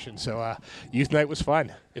concession. So youth night was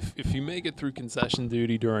fun. If you make it through concession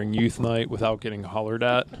duty during youth night without getting hollered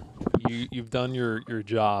at, you've done your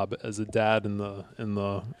job as a dad in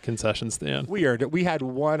the concession stand. We earned it. We had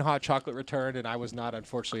 1 hot chocolate returned, and I was not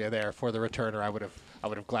unfortunately there for the return, or I would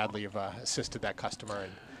have gladly have assisted that customer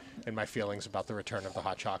in my feelings about the return of the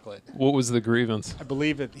hot chocolate. What was the grievance? I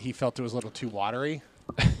believe that he felt it was a little too watery.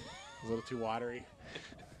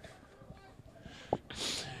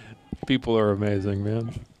 People are amazing,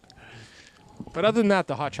 man. But other than that,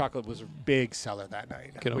 the hot chocolate was a big seller that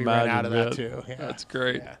night. We ran out of that too. Yeah. That's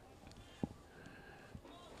great. Yeah.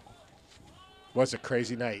 Was a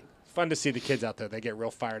crazy night. Fun to see the kids out there. They get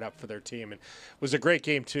real fired up for their team. And it was a great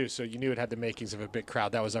game too, so you knew it had the makings of a big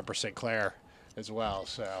crowd. That was Upper St. Clair as well.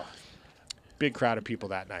 So big crowd of people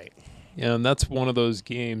that night. Yeah, and that's one of those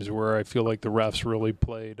games where I feel like the refs really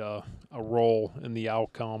played a role in the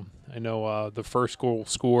outcome. I know the first goal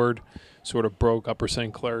scored sort of broke Upper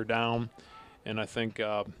St. Clair down, and I think,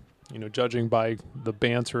 judging by the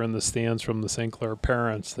banter in the stands from the St. Clair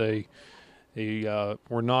parents, they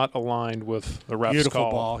were not aligned with the refs' Beautiful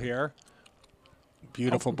call. Ball here.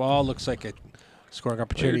 Beautiful ball. Looks like a scoring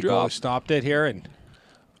opportunity. Stopped it here, and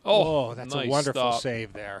that's nice a wonderful stop.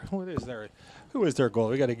 save there. Who is their goal?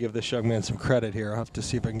 We got to give this young man some credit here. I'll have to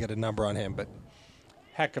see if I can get a number on him, but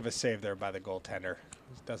heck of a save there by the goaltender.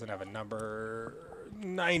 Doesn't have a number.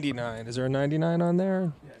 99. Is there a 99 on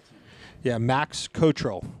there? Yeah, Max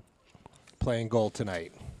Cottrell playing goal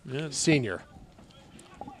tonight. Yeah. Senior.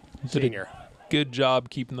 Good job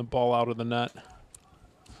keeping the ball out of the net.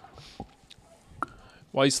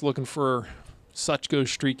 Weiss looking for Suchko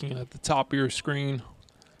streaking at the top of your screen.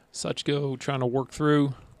 Suchko trying to work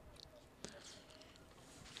through.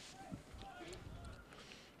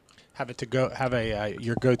 Have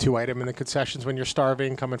your go-to item in the concessions when you're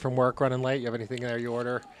starving, coming from work, running late. You have anything there you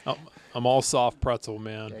order? Oh, I'm all soft pretzel,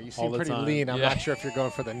 man. Yeah, you seem all the pretty time. lean. I'm not sure if you're going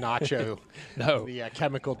for the nacho, no, the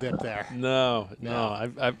chemical dip there. No.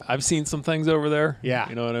 I've seen some things over there. Yeah,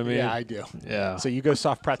 you know what I mean. Yeah, I do. Yeah. So you go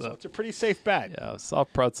soft pretzel. It's a pretty safe bet. Yeah,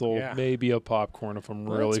 soft pretzel, maybe a popcorn if I'm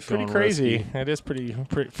really feeling pretty crazy. risky. It is pretty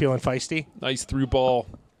feeling feisty. Nice through ball.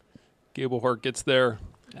 Gablehart gets there.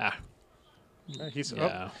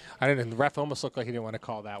 The ref almost looked like he didn't want to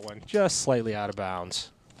call that one. Just slightly out of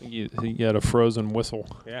bounds. He had a frozen whistle.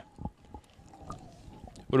 Yeah.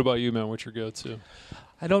 What about you, man? What's your go-to?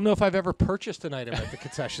 I don't know if I've ever purchased an item at the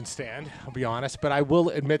concession stand, I'll be honest, but I will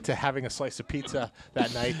admit to having a slice of pizza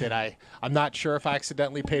that night that I'm not sure if I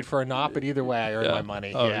accidentally paid for or not, but either way I earned my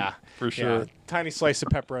money. Oh, yeah. For sure. Yeah. Tiny slice of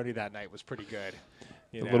pepperoni that night was pretty good.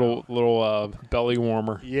 Little belly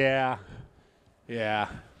warmer. Yeah. Yeah.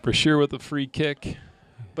 Brashear with a free kick.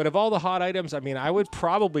 But of all the hot items, I mean, I would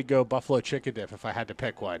probably go buffalo chicken dip if I had to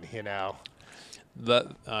pick one, That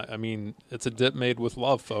it's a dip made with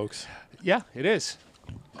love, folks. Yeah, it is.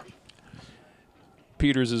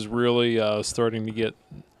 Peters is really starting to get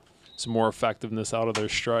some more effectiveness out of their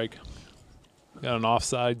strike. Got an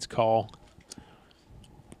offsides call.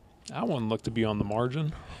 That one looked to be on the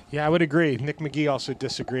margin. Yeah, I would agree. Nick McGee also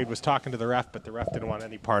disagreed, was talking to the ref, but the ref didn't want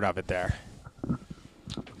any part of it there.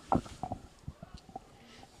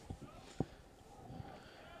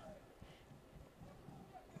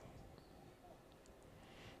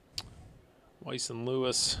 Weiss and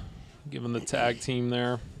Lewis giving the tag team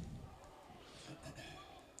there.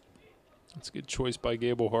 That's a good choice by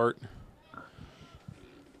Gablehart.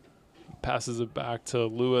 Passes it back to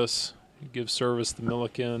Lewis. He gives service to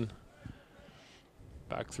Milliken.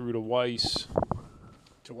 Back through to Weiss.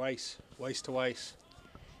 To Weiss. Weiss to Weiss.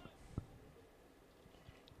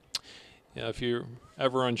 Yeah, if you're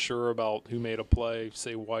ever unsure about who made a play,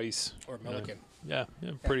 say Weiss. Or Milliken. Yeah,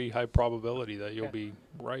 pretty high probability that you'll be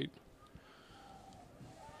right.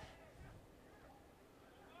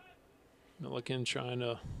 Milliken trying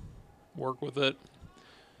to work with it.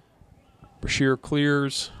 Brashear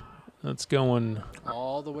clears. That's going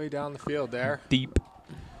all the way down the field there. Deep.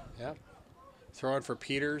 Yep. Throwing for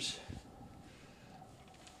Peters.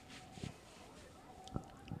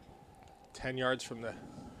 10 yards from the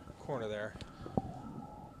corner there.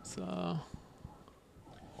 So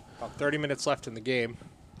about 30 minutes left in the game.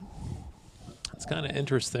 It's kind of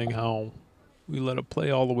interesting how we let it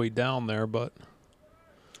play all the way down there, but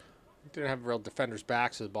didn't have real defenders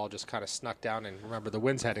back, so the ball just kind of snuck down. And remember, the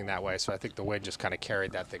wind's heading that way, so I think the wind just kind of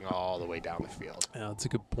carried that thing all the way down the field. Yeah, that's a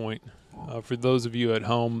good point. For those of you at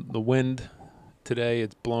home, the wind today,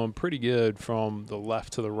 it's blowing pretty good from the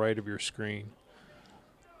left to the right of your screen.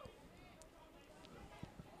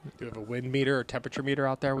 Do you have a wind meter or temperature meter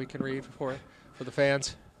out there we can read for the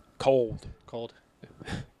fans? Cold. Cold.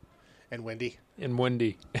 And windy. And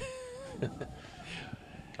windy. Got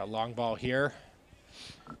a long ball here.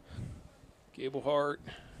 Gablehart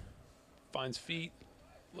finds feet,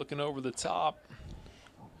 looking over the top.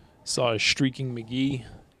 Saw a streaking McGee.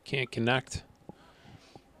 Can't connect.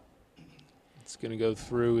 It's going to go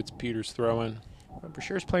through. It's Peters throwing.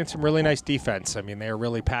 Brashear's playing some really nice defense. I mean, they are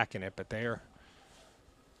really packing it, but they are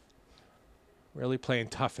really playing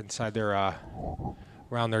tough inside their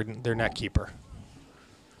around their net keeper,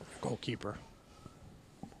 goalkeeper.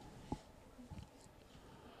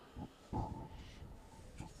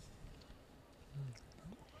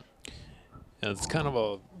 Yeah, it's kind of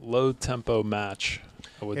a low-tempo match,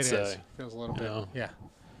 I would say. It is. Feels a little bit, yeah, a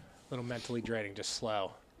little mentally draining, just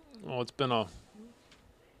slow. Oh, it's been a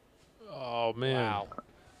 – oh, man. Wow.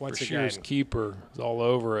 Once Brashear's again. keeper is all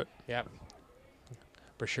over it. Yep.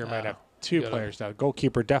 Brashear might have two players now.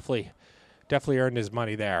 Goalkeeper definitely earned his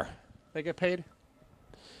money there. They get paid?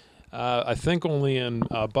 I think only in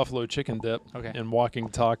Buffalo Chicken Dip and Walking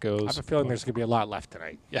Tacos. I have a feeling there's going to be a lot left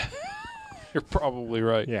tonight. Yeah. You're probably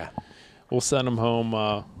right. Yeah. We'll send him home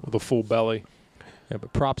with a full belly. Yeah,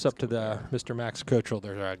 but props up to the Mr. Max Coachell,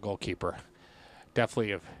 their goalkeeper.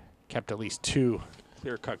 Definitely have kept at least two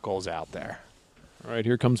clear-cut goals out there. All right,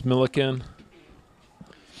 here comes Milliken.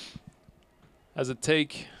 Has a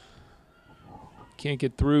take. Can't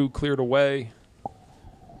get through. Cleared away.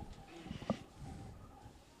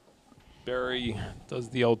 Barry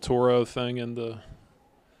does the El Toro thing and it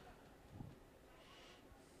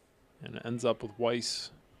ends up with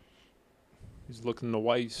Weiss. He's looking to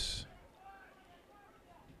Weiss.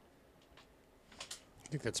 I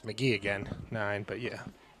think that's McGee again, 9, but yeah.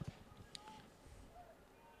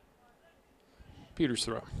 Peters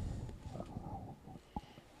throw.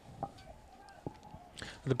 Are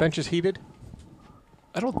the benches heated?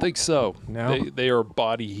 I don't think so. No? They are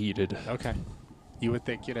body heated. Okay. You would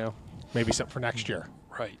think, maybe something for next year.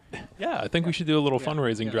 Right. Yeah, I think we should do a little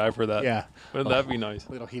fundraising drive for that. Yeah. Wouldn't that be nice?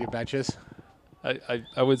 Little heated benches.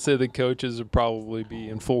 I would say the coaches would probably be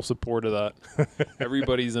in full support of that.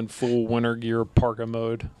 Everybody's in full winter gear parka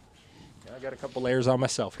mode. I got a couple layers on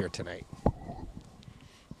myself here tonight.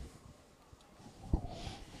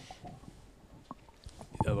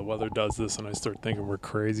 Yeah, the weather does this, and I start thinking we're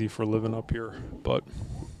crazy for living up here. But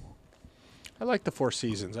I like the 4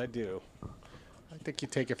 seasons. I do. I think you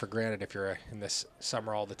take it for granted if you're in this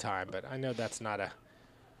summer all the time, but I know that's not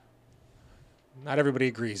everybody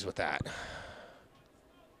agrees with that.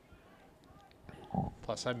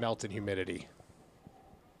 Plus, I melt in humidity.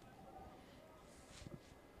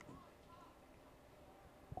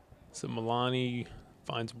 so Milani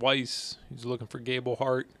finds Weiss. He's looking for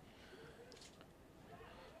Gablehart.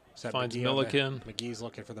 Finds Milliken. McGee's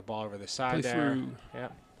looking for the ball over the side Play there. through.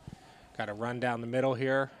 Yep. Got to run down the middle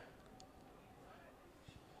here.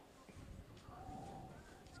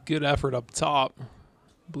 Good effort up top.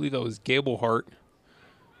 I believe that was Gablehart.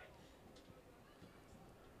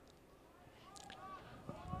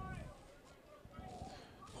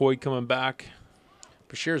 Hoy coming back.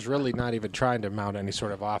 Brashear's really not even trying to mount any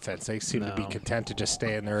sort of offense. They seem to be No. content to just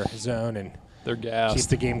stay in their zone and They're gassed. keep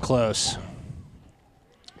the game close.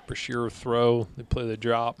 Brashear throw. They play the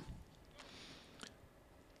drop.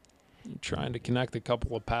 Trying to connect a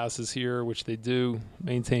couple of passes here, which they do.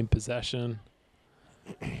 Maintain possession.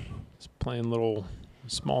 Just playing little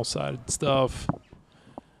small-sided stuff.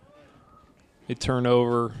 They turn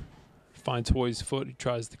over. finds Hoy's foot. He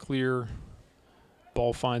tries to clear.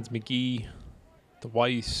 Ball finds McGee. To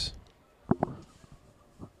Weiss.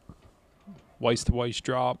 Weiss to Weiss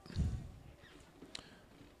drop.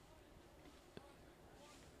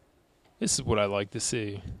 This is what I like to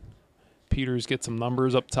see. Peters get some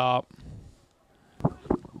numbers up top.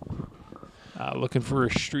 Looking for a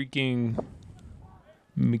streaking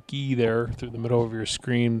McGee there through the middle of your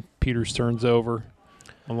screen. Peters turns over.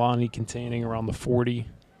 Milani containing around the 40.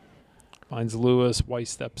 Finds Lewis.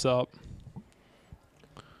 Weiss steps up.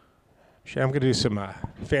 I'm going to do some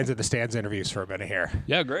fans of the stands interviews for a minute here.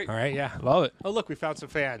 Yeah, great. All right, yeah. Love it. Oh, look, we found some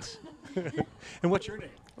fans. And what's your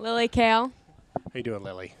name? Lily Kale. How you doing,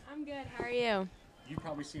 Lily? I'm good. How are you? You've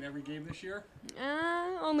probably seen every game this year?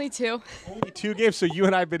 Only 2. Only 2 games, so you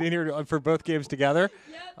and I have been in here for both games together?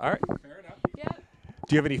 Yep. All right, fair enough. Yep.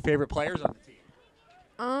 Do you have any favorite players on the team?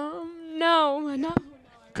 No.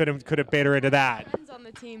 Couldn't bait her into that. Friends on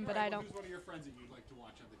the team, but I don't. Who's one of your friends that you'd like to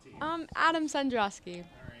watch on the team? Adam Sandrowski.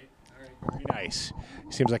 All right, very nice.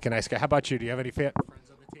 Seems like a nice guy. How about you? Do you have any friends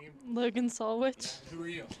on the team? Logan Solwich, Who are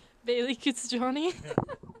you? Bailey Kutzjoni.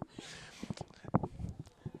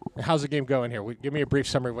 How's the game going here? Give me a brief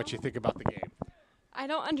summary of what you think about the game. I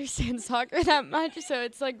don't understand soccer that much, so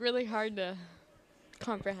it's like really hard to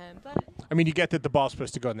comprehend. But I mean, you get that the ball's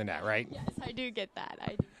supposed to go in the net, right? yes, I do get that.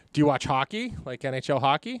 Do you watch hockey, like NHL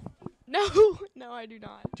hockey? No, I do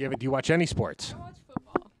not. Do you watch any sports? I watch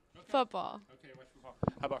football. Football. Okay, watch football.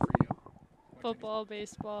 How about for you? Football,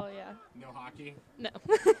 baseball, yeah. No hockey? No.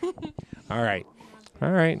 All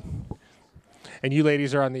right. And you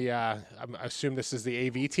ladies are on the, I assume this is the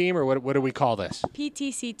AV team, or what do we call this?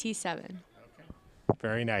 PTCT7.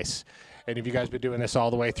 Very nice. And have you guys been doing this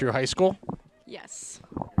all the way through high school? Yes.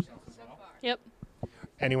 Yep.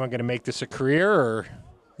 Anyone going to make this a career, or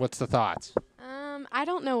what's the thoughts? I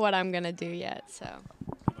don't know what I'm gonna do yet, so.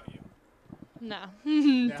 No.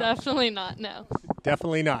 Definitely not. No.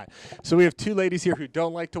 Definitely not. So we have 2 ladies here who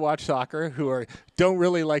don't like to watch soccer, who don't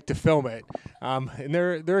really like to film it, and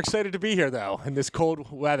they're excited to be here though in this cold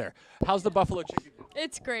weather. How's the buffalo chicken?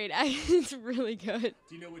 It's great. It's really good.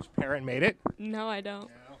 Do you know which parent made it? No, I don't.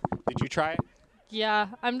 Did you try it? Yeah,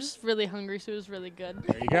 I'm just really hungry, so it was really good.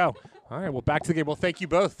 There you go. All right, well, back to the game. Well, thank you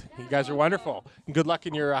both. You guys are wonderful. And good luck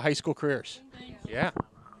in your high school careers. Yeah.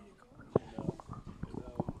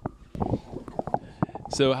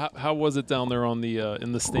 So how was it down there on the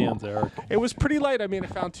in the stands, Eric? It was pretty light. I mean, I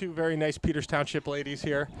found 2 very nice Peters Township ladies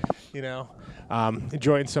here,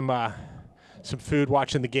 enjoying some food,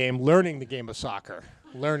 watching the game, learning the game of soccer.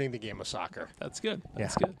 That's good.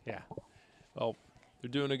 That's Yeah. good. Yeah. Well, they're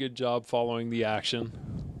doing a good job following the action.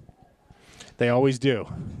 They always do.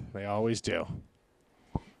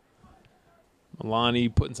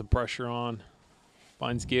 Milani putting some pressure on.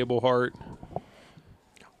 Finds Gablehart.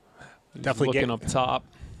 He's Definitely looking up top.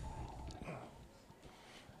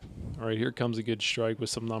 All right, here comes a good strike with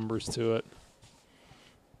some numbers to it.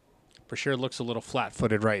 Brashear looks a little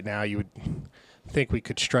flat-footed right now. You would think we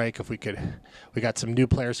could strike if we could. We got some new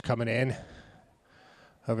players coming in.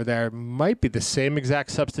 Over there might be the same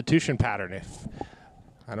exact substitution pattern. If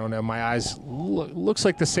I don't know, my eyes looks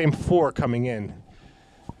like the same 4 coming in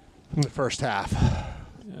the first half.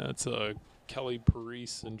 Yeah, it's a Kelly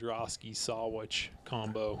Parise and Drosky Salwich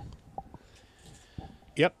combo.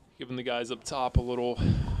 Yep. Giving the guys up top a little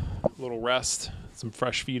rest, some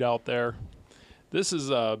fresh feet out there. This has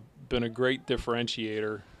been a great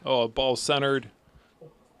differentiator. Oh, a ball centered.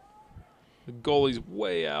 The goalie's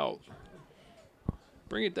way out.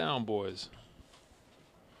 Bring it down, boys.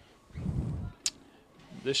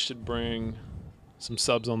 This should bring some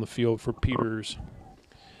subs on the field for Peters.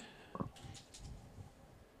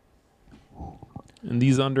 And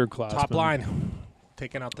these underclassmen. Top line.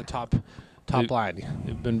 Taking out the top line.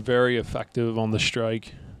 They've been very effective on the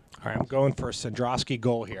strike. All right, I'm going for a Sandrowski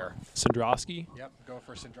goal here. Sandrowski? Yep, going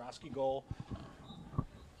for a Sandrowski goal.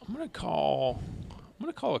 I'm gonna call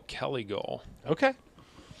a Kelly goal. Okay.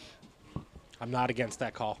 I'm not against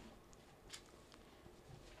that call.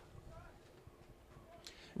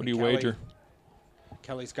 What do you Kelly. wager?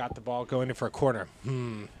 Kelly's got the ball going in for a corner.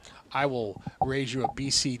 I will raise you a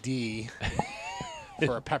BCD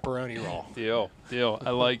for a pepperoni roll. Deal.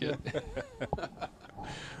 I like it.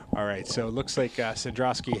 All right, so it looks like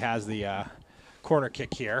Sandrowski has the corner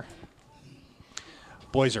kick here.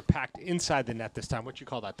 Boys are packed inside the net this time. What you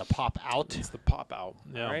call that, the pop out? It's the pop out.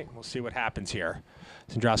 Yeah. All right, we'll see what happens here.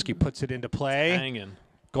 Sandrowski puts it into play. Hanging.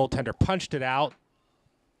 Goaltender punched it out.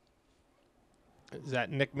 Is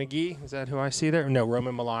that Nick McGee? Is that who I see there? No,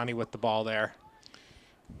 Roman Milani with the ball there.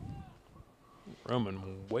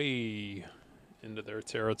 Roman way into their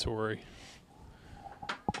territory.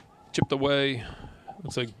 chipped away.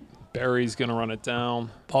 Looks like Barry's going to run it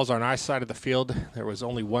down. Ball's on our side of the field. There was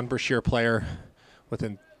only one Brashear player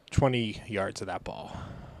within 20 yards of that ball.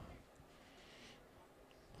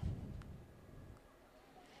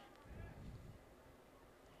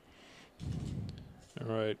 All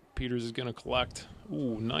right, Peters is going to collect.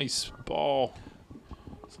 Ooh, nice ball.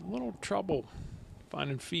 It's a little trouble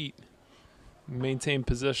finding feet. Maintain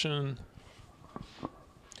position.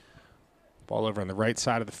 Ball over on the right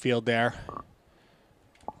side of the field there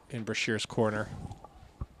in Brashear's corner.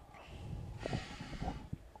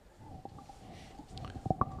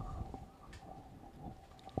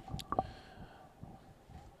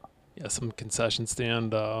 Yeah, some concession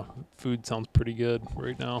stand food sounds pretty good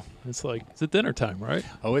right now. It's dinner time, right?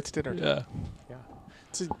 Oh, it's dinner time. Yeah. Yeah.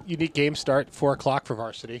 It's a unique game start, 4 o'clock for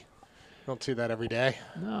varsity. Don't see that every day.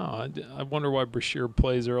 No, I wonder why Brashear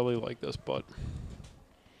plays early like this, but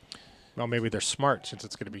Well, maybe they're smart since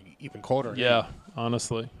it's going to be even colder. yeah,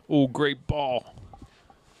 honestly. Oh, great ball.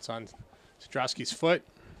 It's on Strowski's foot.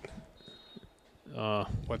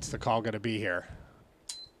 What's the call going to be here?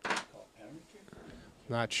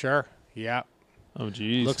 Not sure. Yeah. Oh,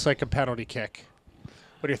 geez. Looks like a penalty kick.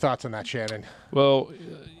 What are your thoughts on that, Shannon? Well,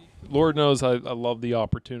 Lord knows I love the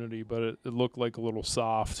opportunity, but it looked like a little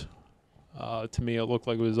soft. To me, it looked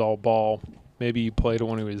like it was all ball. Maybe he played it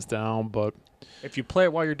when he was down, but If you play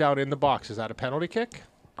it while you're down in the box, is that a penalty kick?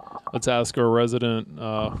 let's ask our resident.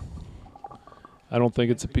 I don't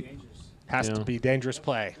think it's a Has Yeah. to be dangerous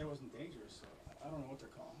play. It wasn't dangerous. I don't know what they're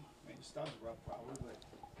calling. I mean, it was rough probably,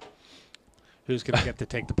 but Who's going to get to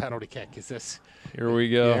take the penalty kick? Is this? Here we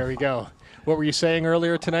go. There we go. What were you saying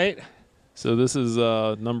earlier tonight? So this is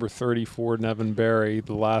number 34, Nevin Barry,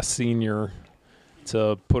 the last senior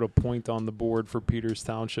to put a point on the board for Peters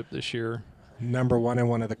Township this year. Number 1 in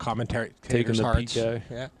one of the commentators' the hearts. PK.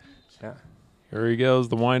 Yeah. Yeah. Here he goes,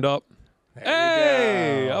 the wind-up. There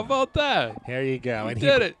Hey, you go. how about that? There you go. He And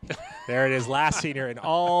did it. There it is, last senior, and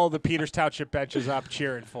all the Peters Township benches up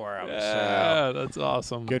cheering for him. So Yeah, that's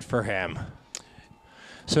awesome. good for him.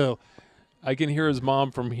 So, I can hear his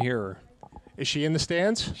mom from here. is she in the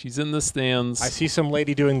stands? She's in the stands. I see some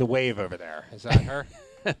lady doing the wave over there. Is that her?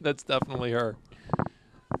 That's definitely her.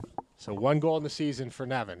 So 1 goal in the season for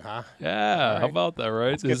Nevin, huh? Yeah, how right. about that,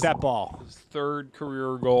 right? Get that ball. His 3rd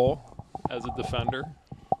career goal as a defender.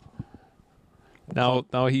 Now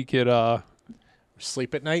he could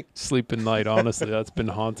Sleep at night. sleep at night, honestly. That's been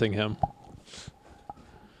haunting him.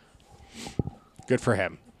 Good for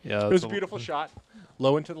him. Yeah, It was a beautiful shot.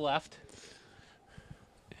 Low and to the left.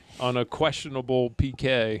 On a questionable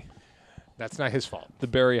PK, That's not his fault. the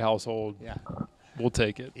Barry household Yeah. will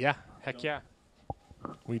take it. Yeah. Heck yeah.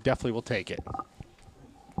 We definitely will take it. Not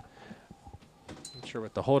sure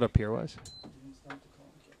what the holdup here was.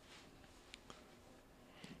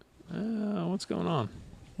 What's going on?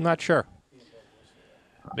 Not sure.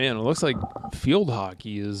 Man, it looks like field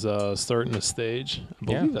hockey is starting to stage. I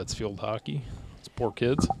believe Yeah. that's field hockey. It's poor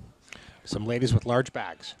kids. Some ladies with large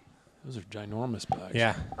bags. Those are ginormous bags.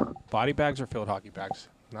 Yeah. Body bags or field hockey bags?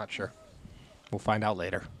 Not sure. We'll find out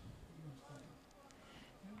later.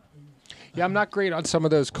 Yeah, I'm not great on some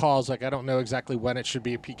of those calls. Like, I don't know exactly when it should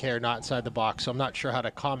be a PK or not inside the box, so I'm not sure how to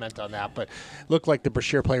comment on that. But it looked like the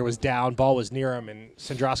Brashear player was down, ball was near him, and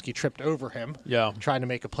Sandrowski tripped over him, Yeah. trying to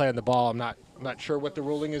make a play on the ball. I'm not sure what the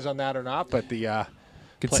ruling is on that or not, but the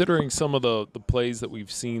Considering some of the plays that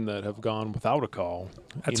we've seen that have gone without a call,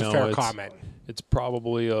 that's you a know, fair it's- comment. It's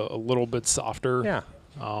probably a little bit softer. Yeah.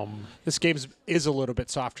 This game is a little bit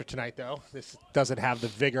softer tonight, though. This doesn't have the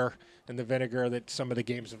vigor and the vinegar that some of the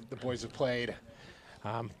games the boys have played.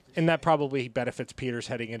 And that probably benefits Peters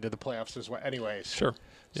heading into the playoffs as well. Anyways, Sure.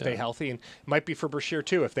 Stay Yeah. healthy. And it might be for Brashear,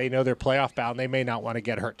 too. If they know they're playoff bound, they may not want to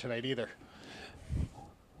get hurt tonight either.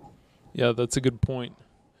 Yeah, that's a good point.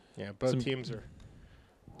 Yeah, both Some- teams are.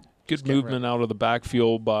 Good get movement out of the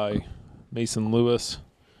backfield by Mason Lewis.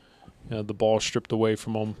 The ball stripped away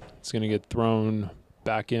from him. It's going to get thrown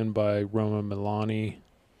back in by Roma Milani.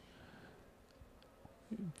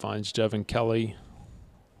 Finds Jevin Kelly.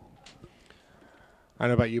 I don't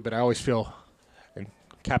know about you, but I always feel, and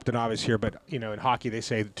Captain Obvious here, but, you know, in hockey they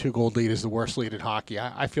say the 2-goal lead is the worst lead in hockey.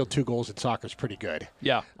 I feel 2 goals in soccer is pretty good.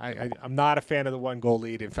 Yeah. I'm not a fan of the 1-goal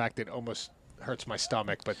lead. In fact, it almost hurts my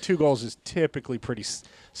stomach. But 2 goals is typically pretty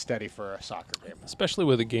steady for a soccer game. Especially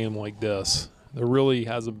with a game like this. There really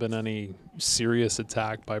hasn't been any serious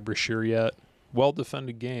attack by Brashear yet.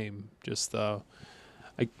 Well-defended game. Just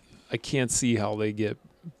I can't see how they get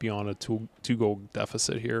beyond a two-goal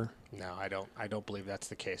deficit here. No, I don't believe that's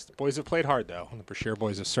the case. The boys have played hard, though. The Brashear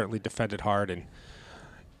boys have certainly defended hard. And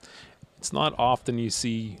it's not often you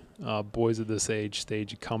see boys at this age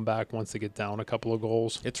stage come back once they get down a couple of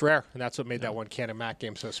goals. It's rare, and that's what made that one Cannon-Mac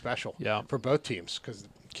game so special for both teams, because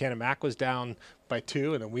Cannon-Mac was down by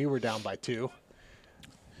 2, and then we were down by 2.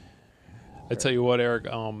 I tell you what, Eric,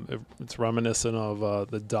 it's reminiscent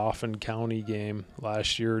of the Dauphin County game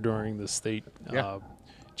last year during the state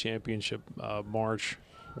championship march,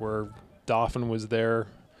 where Dauphin was there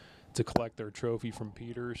to collect their trophy from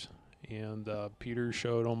Peters, and Peters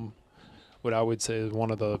showed them what I would say is one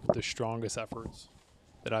of the strongest efforts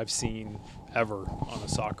that I've seen ever on a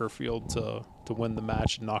soccer field to win the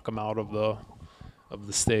match and knock them out of the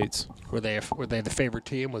states. Were they the favorite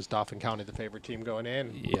team? Was Dauphin County the favorite team going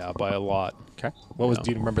in? Yeah, by a lot. Okay.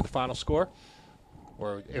 Do you remember the final score?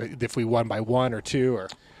 Or if we won by 1 or 2, or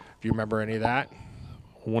do you remember any of that?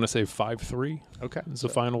 I want to say 5-3. Okay. Is the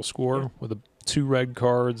final score with 2 red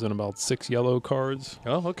cards and about 6 yellow cards.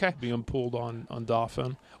 Oh, okay. Being pulled on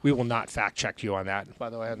Dauphin. We will not fact check you on that, by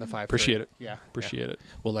the way, on the 5-3. Appreciate it. Yeah. Appreciate it.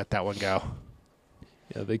 We'll let that one go.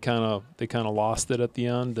 Yeah, they kind of lost it at the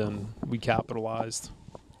end, and we capitalized.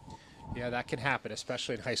 Yeah, that can happen,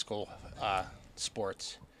 especially in high school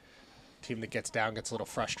sports. Team that gets down gets a little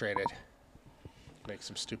frustrated, makes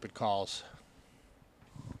some stupid calls.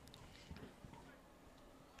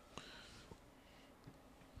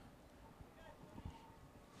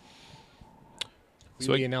 Will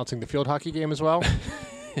you be announcing the field hockey game as well?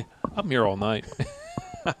 I'm here all night.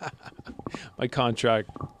 My contract,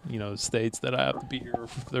 states that I have to be here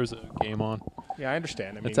if there's a game on. Yeah, I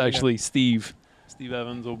understand. I mean, it's actually Steve. Steve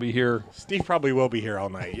Evans will be here. Steve probably will be here all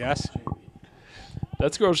night, yes?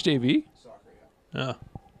 That's girls JV? Soccer, Yeah. Okay.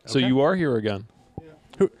 So you are here again?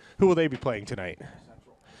 Yeah. Who will they be playing tonight?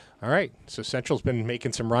 Central. All right. So Central's been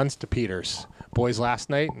making some runs to Peters. Boys last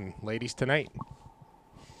night and ladies tonight.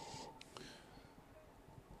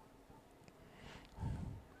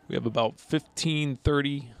 We have about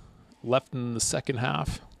 15:30 left in the second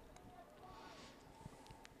half.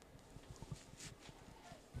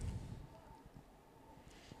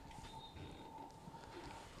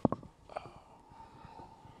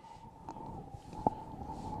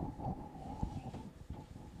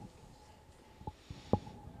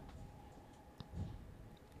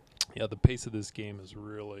 Yeah, the pace of this game has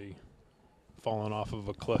really fallen off of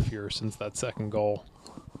a cliff here since that second goal.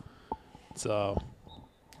 It's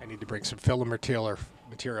I need to bring some film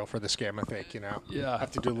material for this game, I think, Yeah. I have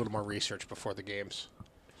to do a little more research before the games.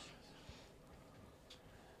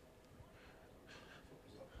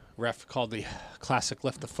 Ref called the classic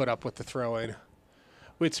lift the foot up with the throw-in.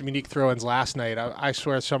 We had some unique throw-ins last night. I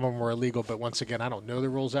swear some of them were illegal, but once again, I don't know the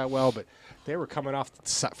rules that well, but they were coming off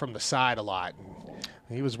from the side a lot.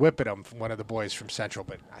 And he was whipping them, one of the boys from Central,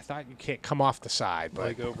 but I thought you can't come off the side. But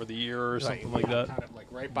like over the ear or something like that? Kind of like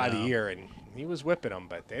right by the ear, and he was whipping them,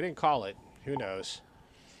 but they didn't call it. Who knows?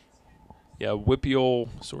 Yeah, Whippeal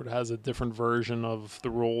sort of has a different version of the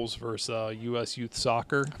rules versus U.S. Youth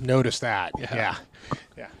Soccer. Noticed that. Yeah.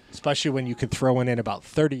 Yeah. Especially when you can throw in about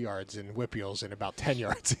 30 yards in Whippeals and about 10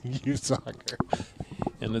 yards in youth soccer.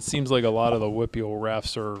 And it seems like a lot of the Whippeal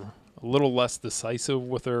refs are a little less decisive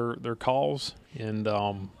with their calls. And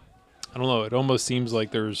I don't know, it almost seems like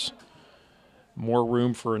there's more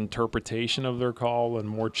room for interpretation of their call and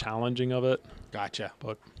more challenging of it. Gotcha.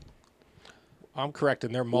 But I'm correct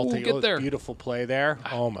in their beautiful play there.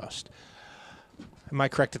 Almost. Am I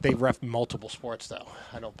correct that they've ref multiple sports, though?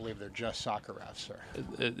 I don't believe they're just soccer refs.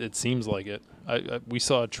 It seems like it. We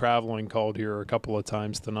saw traveling called here a couple of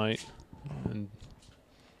times tonight, and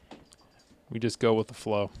we just go with the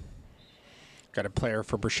flow. Got a player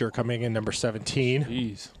for Brashear coming in, number 17.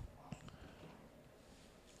 Jeez.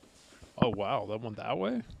 Oh, wow, that went that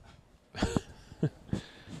way?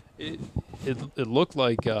 It looked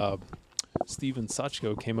like Steven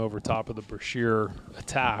Suchko came over top of the Brashear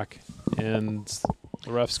attack, and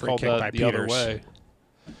the refs called that the other way.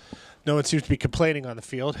 No one seems to be complaining on the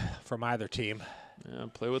field from either team. Yeah,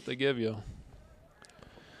 play what they give you.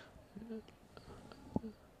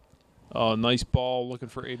 Oh, nice ball, looking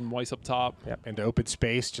for Aiden Weiss up top. Yep, into open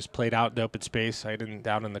space, just played out in open space,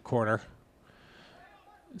 down in the corner.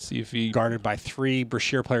 See if he... Guarded by 3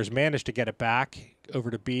 Brashear players, managed to get it back over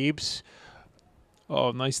to Beebs.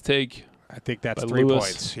 Oh, nice take. I think that's 3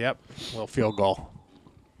 points. Yep, little field goal.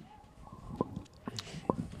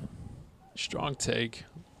 Strong take.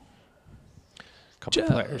 Couple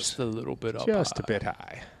players. Just a little bit up Just high. a bit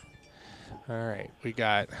high. All right, we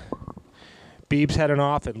got Beebs heading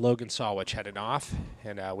off and Logan Sawich heading off.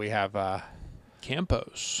 And we have...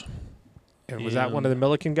 Campos. And was that one of the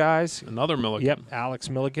Milliken guys? Another Milliken. Yep, Alex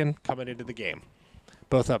Milliken coming into the game.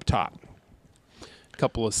 Both up top. A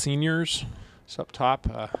couple of seniors. So up top,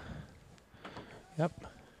 Yep.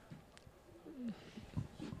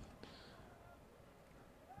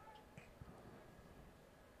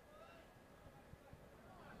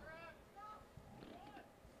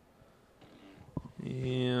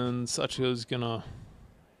 And Suchko's going to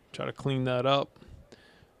try to clean that up.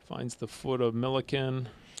 Finds the foot of Milliken.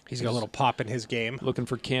 He's got a little pop in his game. Looking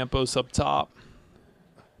for Campos up top.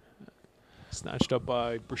 Snatched up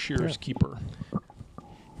by Brashear's keeper.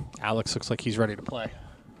 Alex looks like he's ready to play.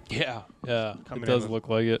 Yeah, it Coming does in look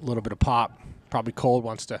like it. A little bit of pop. Probably cold,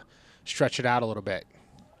 wants to stretch it out a little bit.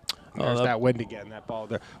 There's that wind again. That ball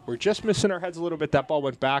there. We're just missing our heads a little bit. That ball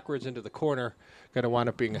went backwards into the corner. Going to wind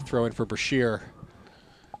up being a throw in for Brashear.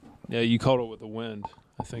 Yeah, you caught it with the wind.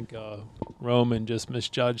 I think Roman just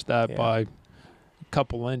misjudged that by a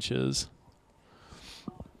couple inches.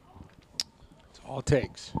 That's all it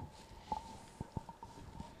takes.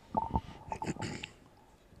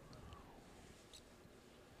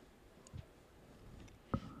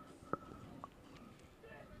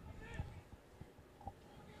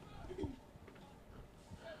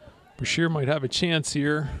 Brashear might have a chance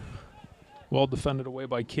here. Well defended away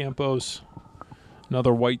by Campos.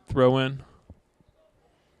 Another white throw in.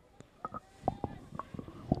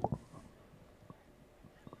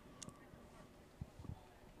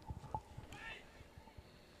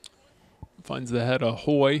 Finds the head of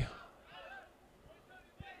Hoy.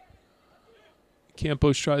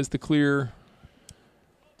 Campos tries to clear.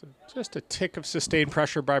 Just a tick of sustained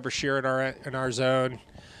pressure by Brashear in our zone.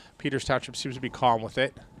 Peters Township seems to be calm with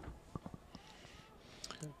it.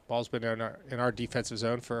 Ball's been in our defensive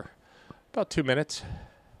zone for about 2 minutes.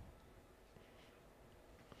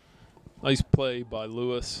 Nice play by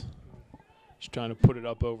Lewis. He's trying to put it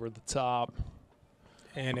up over the top.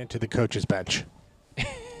 And into the coach's bench.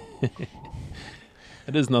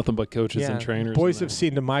 It is nothing but coaches and trainers. Boys have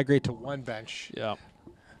seemed to migrate to one bench. Yeah.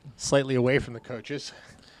 Slightly away from the coaches.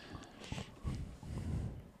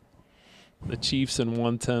 The Chiefs in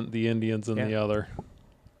one tent, the Indians in the other.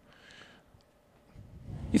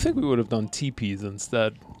 You think we would have done teepees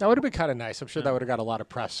instead? That would have been kind of nice. I'm sure that would have got a lot of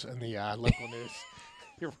press in the local news.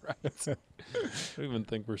 You're right. I don't even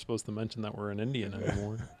think we're supposed to mention that we're an Indian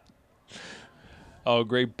anymore. Oh,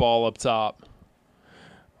 great ball up top.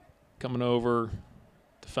 Coming over.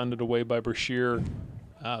 Defended away by Brashear.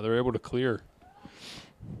 They're able to clear.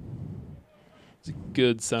 It's a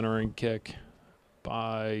good centering kick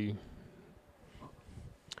by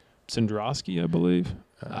Sindrowski, I believe.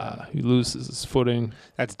 He loses his footing.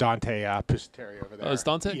 That's Dante Pusateri over there. Oh, it's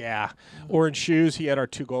Dante? Yeah. Orange shoes. He had our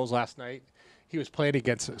 2 goals last night. He was playing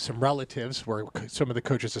against some relatives where some of the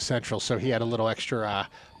coaches are central, so he had a little extra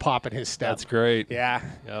pop in his step. That's great. Yeah.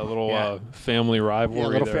 Yeah, a little family rivalry. Yeah,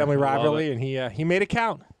 a little there. family rivalry, and he made it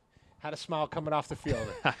count. Had a smile coming off the field.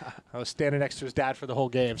 I was standing next to his dad for the whole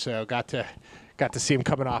game, so got to see him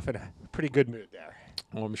coming off in a pretty good mood there.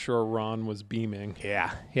 Well, I'm sure Ron was beaming.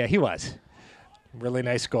 Yeah, he was. Really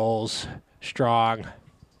nice goals, strong.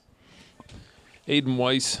 Aiden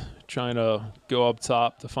Weiss trying to go up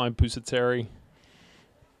top to find Pusateri.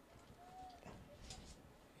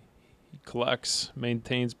 He collects,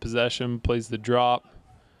 maintains possession, plays the drop.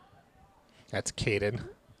 That's Caden.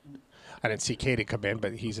 I didn't see Caden come in,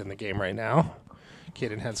 but he's in the game right now.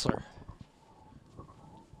 Caden Hensler. And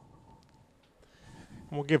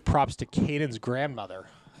we'll give props to Caden's grandmother.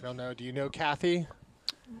 I don't know. Do you know Kathy?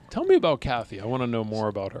 Tell me about Kathy. I want to know more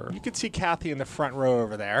about her. You can see Kathy in the front row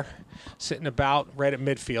over there, sitting about right at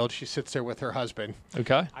midfield. She sits there with her husband.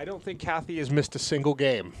 Okay. I don't think Kathy has missed a single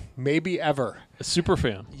game, maybe ever. A super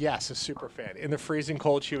fan. Yes, a super fan. In the freezing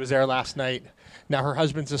cold, she was there last night. Now, her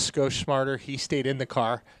husband's a skosh smarter. He stayed in the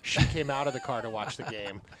car. She came out of the car to watch the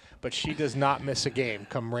game. But she does not miss a game,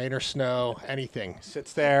 come rain or snow, anything.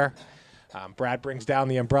 Sits there. Brad brings down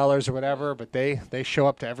the umbrellas or whatever, but they show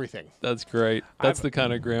up to everything. That's great. That's the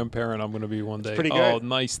kind of grandparent I'm going to be one day. Pretty good. Oh,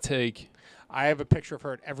 nice take. I have a picture of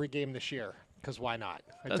her at every game this year, because why not?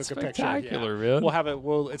 I That's took a picture. spectacular, man.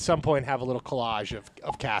 We'll at some point have a little collage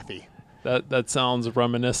of Kathy. That sounds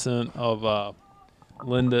reminiscent of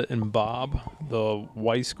Linda and Bob, the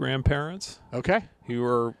Weiss grandparents, Okay. who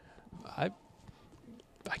were, I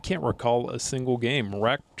can't recall a single game.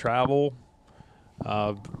 Rec, travel,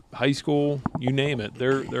 high school, you name it.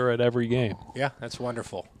 They're at every game. Yeah, that's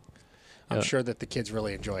wonderful. I'm Yeah. sure that the kids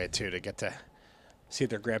really enjoy it, too, to get to see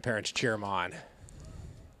their grandparents cheer them on.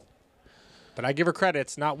 But I give her credit.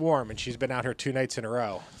 It's not warm, and she's been out here 2 nights in a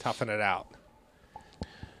row, toughing it out.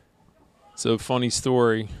 So funny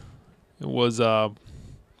story. It was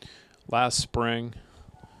last spring.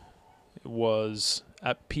 It was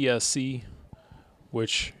at PSC,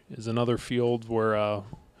 which is another field where our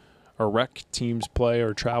rec teams play,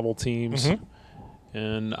 or travel teams.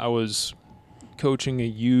 and I was coaching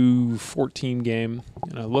a U14 game,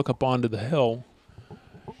 and I look up onto the hill,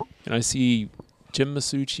 and I see Jim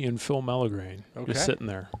Masucci and Phil Mellegrain just sitting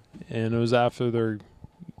there. And it was after their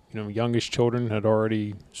youngest children had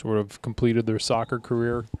already sort of completed their soccer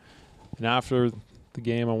career. And after the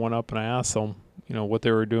game, I went up and I asked them, what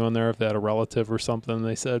they were doing there, if they had a relative or something. And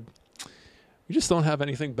they said, we just don't have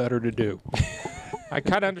anything better to do. I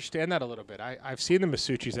kind of understand that a little bit. I've seen the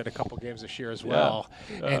Masucci's at a couple games this year as well.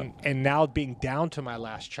 And now being down to my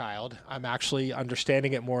last child, I'm actually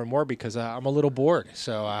understanding it more and more because I'm a little bored.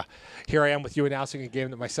 So here I am with you announcing a game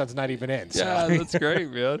that my son's not even in. So. Yeah, that's great,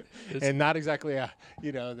 man. And not exactly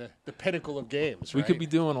the pinnacle of games. We right? could be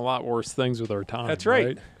doing a lot worse things with our time. That's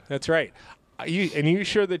right. That's right. You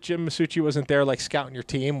sure that Jim Masucci wasn't there like scouting your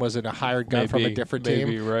team? Was it a hired gun from a different team?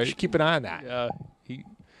 Maybe, right. You should keep an eye on that. Yeah,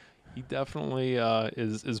 he definitely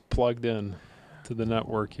is plugged in to the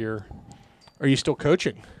network here. Are you still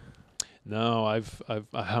coaching? No, I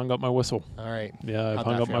hung up my whistle. All right. Yeah, I've How'd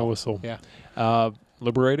hung that up my feel? whistle. Yeah.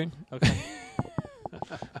 Liberating. Okay.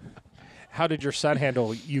 How did your son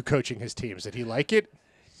handle you coaching his teams? Did he like it?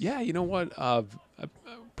 Yeah, you know what? I've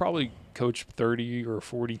probably coached 30 or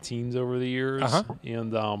 40 teams over the years,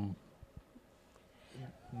 and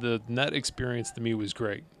the net experience to me was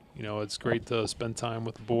great. It's great to spend time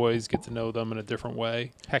with the boys, get to know them in a different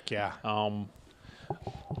way. Heck yeah. And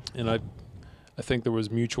I think there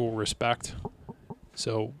was mutual respect.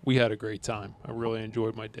 So we had a great time. I really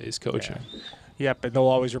enjoyed my days coaching. Yeah. Yep, and they'll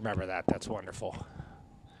always remember that. That's wonderful.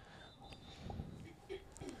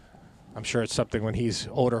 I'm sure it's something when he's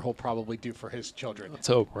older he'll probably do for his children. Let's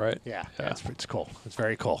hope, right? Yeah. It's cool. It's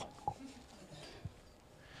very cool.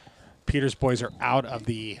 Peter's boys are out of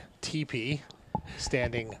the teepee,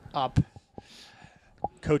 standing up.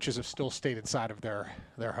 Coaches have still stayed inside of their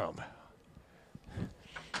home.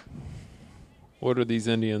 What are these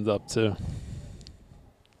Indians up to?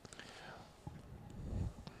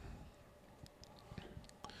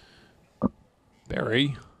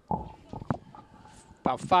 Barry.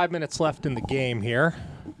 About 5 minutes left in the game here.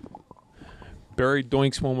 Barry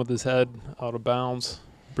doinks one with his head out of bounds.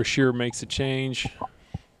 Brashear makes a change.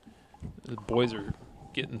 The boys are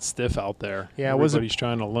getting stiff out there. Yeah, everybody's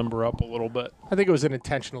trying to limber up a little bit. I think it was an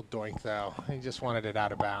intentional doink, though. He just wanted it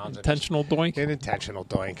out of bounds. Intentional doink? An intentional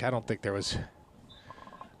doink. I don't think there was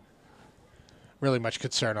really much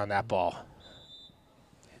concern on that ball.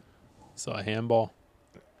 So a handball.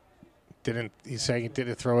 He's saying he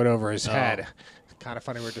didn't throw it over his head. Kind of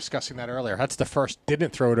funny, we were discussing that earlier. That's the first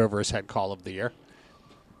didn't throw it over his head call of the year.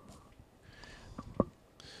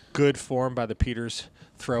 Good form by the Peters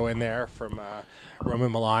throw in there from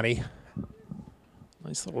Roman Milani.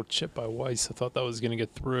 Nice little chip by Weiss. I thought that was going to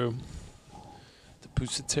get through. To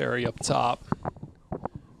Pusateri up top.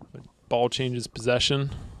 But ball changes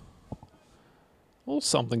possession. A little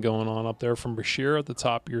something going on up there from Brashear at the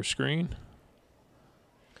top of your screen.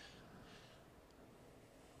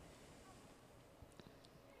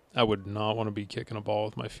 I would not want to be kicking a ball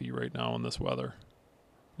with my feet right now in this weather.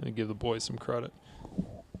 I'm going to give the boys some credit.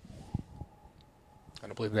 I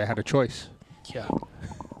don't believe they had a choice. Yeah.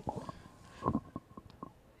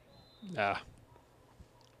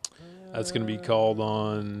 That's going to be called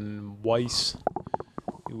on Weiss,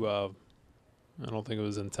 who I don't think it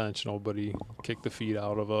was intentional, but he kicked the feet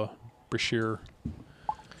out of a Brashear.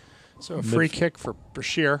 So a free kick for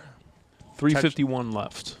Brashear. 3:51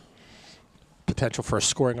 left. Potential for a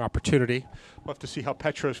scoring opportunity. We'll have to see how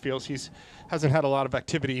Petros feels. He hasn't had a lot of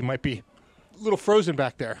activity. He might be a little frozen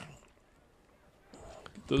back there.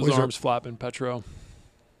 Those Boys arms flapping, Petro.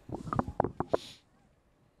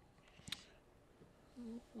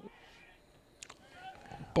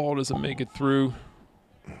 Ball doesn't make it through.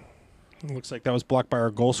 Looks like that was blocked by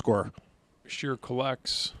our goal scorer. Sheer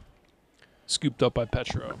collects. Scooped up by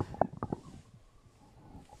Petro.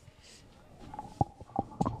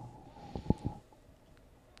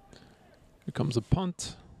 Here comes a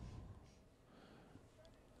punt.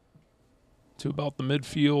 To about the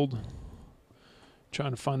midfield.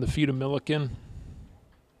 Trying to find the feet of Milliken.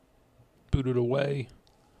 Booted away.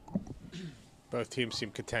 Both teams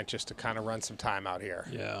seem content just to kind of run some time out here.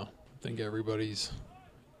 Yeah, I think everybody's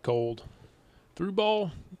cold. Through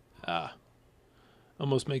ball.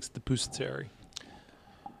 Almost makes it to Pusateri.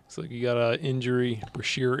 Looks like you got an injury,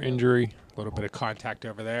 Brashear injury. A little bit of contact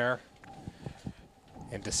over there.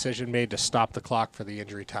 And decision made to stop the clock for the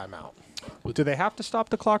injury timeout. Do they have to stop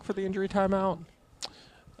the clock for the injury timeout?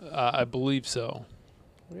 I believe so.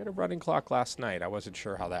 We had a running clock last night. I wasn't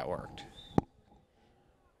sure how that worked.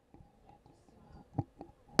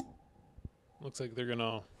 Looks like they're going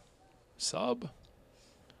to sub.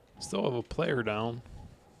 Still have a player down.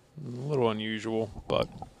 A little unusual, but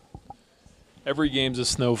every game's a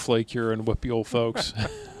snowflake here in Whitfield, folks.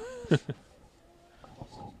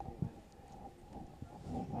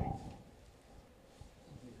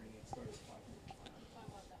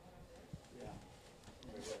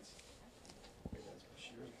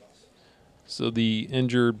 So the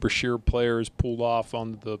injured Brashear players pulled off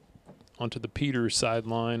onto the Peters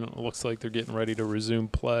sideline. It looks like they're getting ready to resume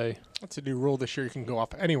play. That's a new rule this year. You can go off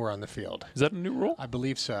anywhere on the field. Is that a new rule? I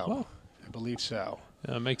believe so. Oh. I believe so.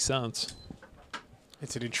 Yeah, it makes sense.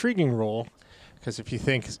 It's an intriguing rule because if you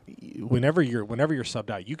think whenever you're subbed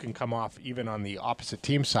out, you can come off even on the opposite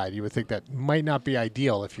team side. You would think that might not be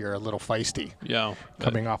ideal if you're a little feisty. Yeah.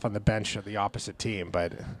 Coming off on the bench of the opposite team,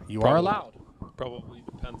 but you are allowed. Probably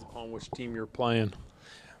depends upon which team you're playing.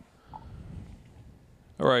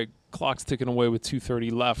 All right, clock's ticking away with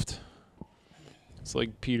 2:30 left. It's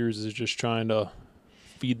like Peters is just trying to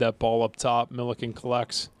feed that ball up top. Milliken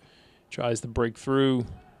collects, tries to break through,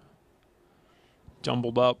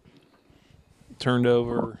 jumbled up, turned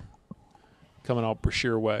over, coming out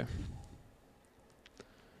Brashear way.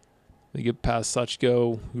 They get past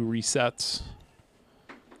Suchko, who resets,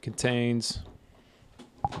 contains.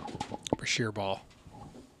 Brashear ball.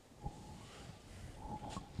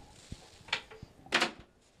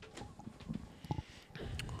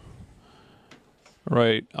 All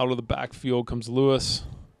right, out of the backfield comes Lewis.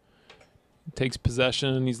 Takes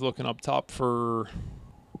possession. He's looking up top for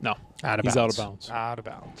no. He's out of bounds. Out of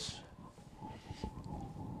bounds.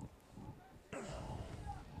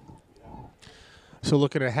 So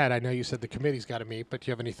looking ahead, I know you said the committee's got to meet, but do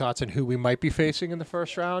you have any thoughts on who we might be facing in the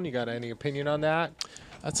first round? You got any opinion on that?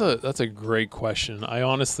 That's a great question. I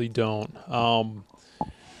honestly don't.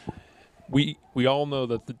 We all know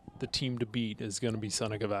that the team to beat is going to be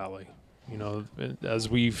Seneca Valley. You know, as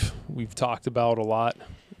we've talked about a lot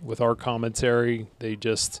with our commentary, they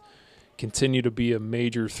just continue to be a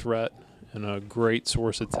major threat and a great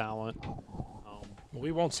source of talent.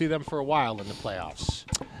 We won't see them for a while in the playoffs.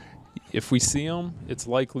 If we see them, it's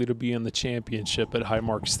likely to be in the championship at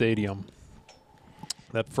Highmark Stadium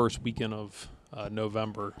that first weekend of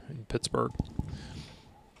November in Pittsburgh.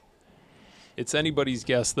 It's anybody's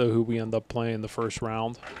guess, though, who we end up playing the first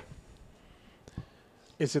round.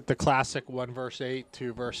 Is it the classic 1 verse 8,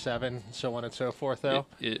 2 verse 7, so on and so forth, though?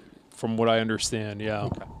 From what I understand, yeah.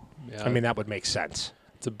 Okay. Yeah. I mean, that would make sense.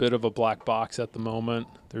 It's a bit of a black box at the moment.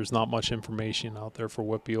 There's not much information out there for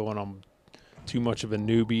Whitfield, and I'm too much of a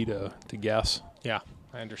newbie to guess. Yeah,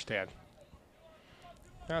 I understand.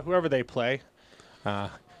 Whoever they play,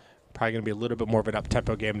 probably going to be a little bit more of an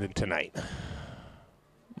up-tempo game than tonight.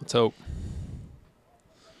 Let's hope.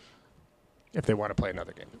 If they want to play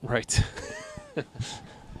another game. Right.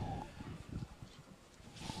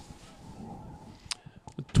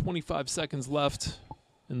 25 seconds left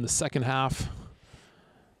in the second half.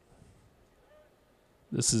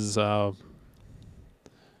 This is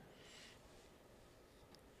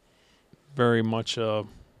very much Well,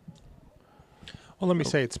 let me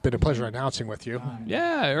say it's been a pleasure announcing with you.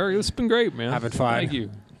 yeah, Eric, this has been great, man. Having fun. Thank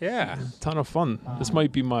you. Yeah. Ton of fun. This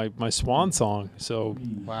might be my swan song. So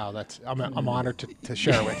Wow, I'm honored to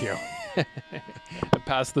share it with you. I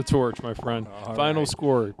pass the torch, my friend. All Final right.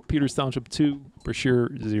 score: Peters Township 2, Brashear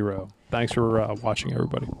 0. Thanks for watching,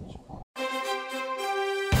 everybody.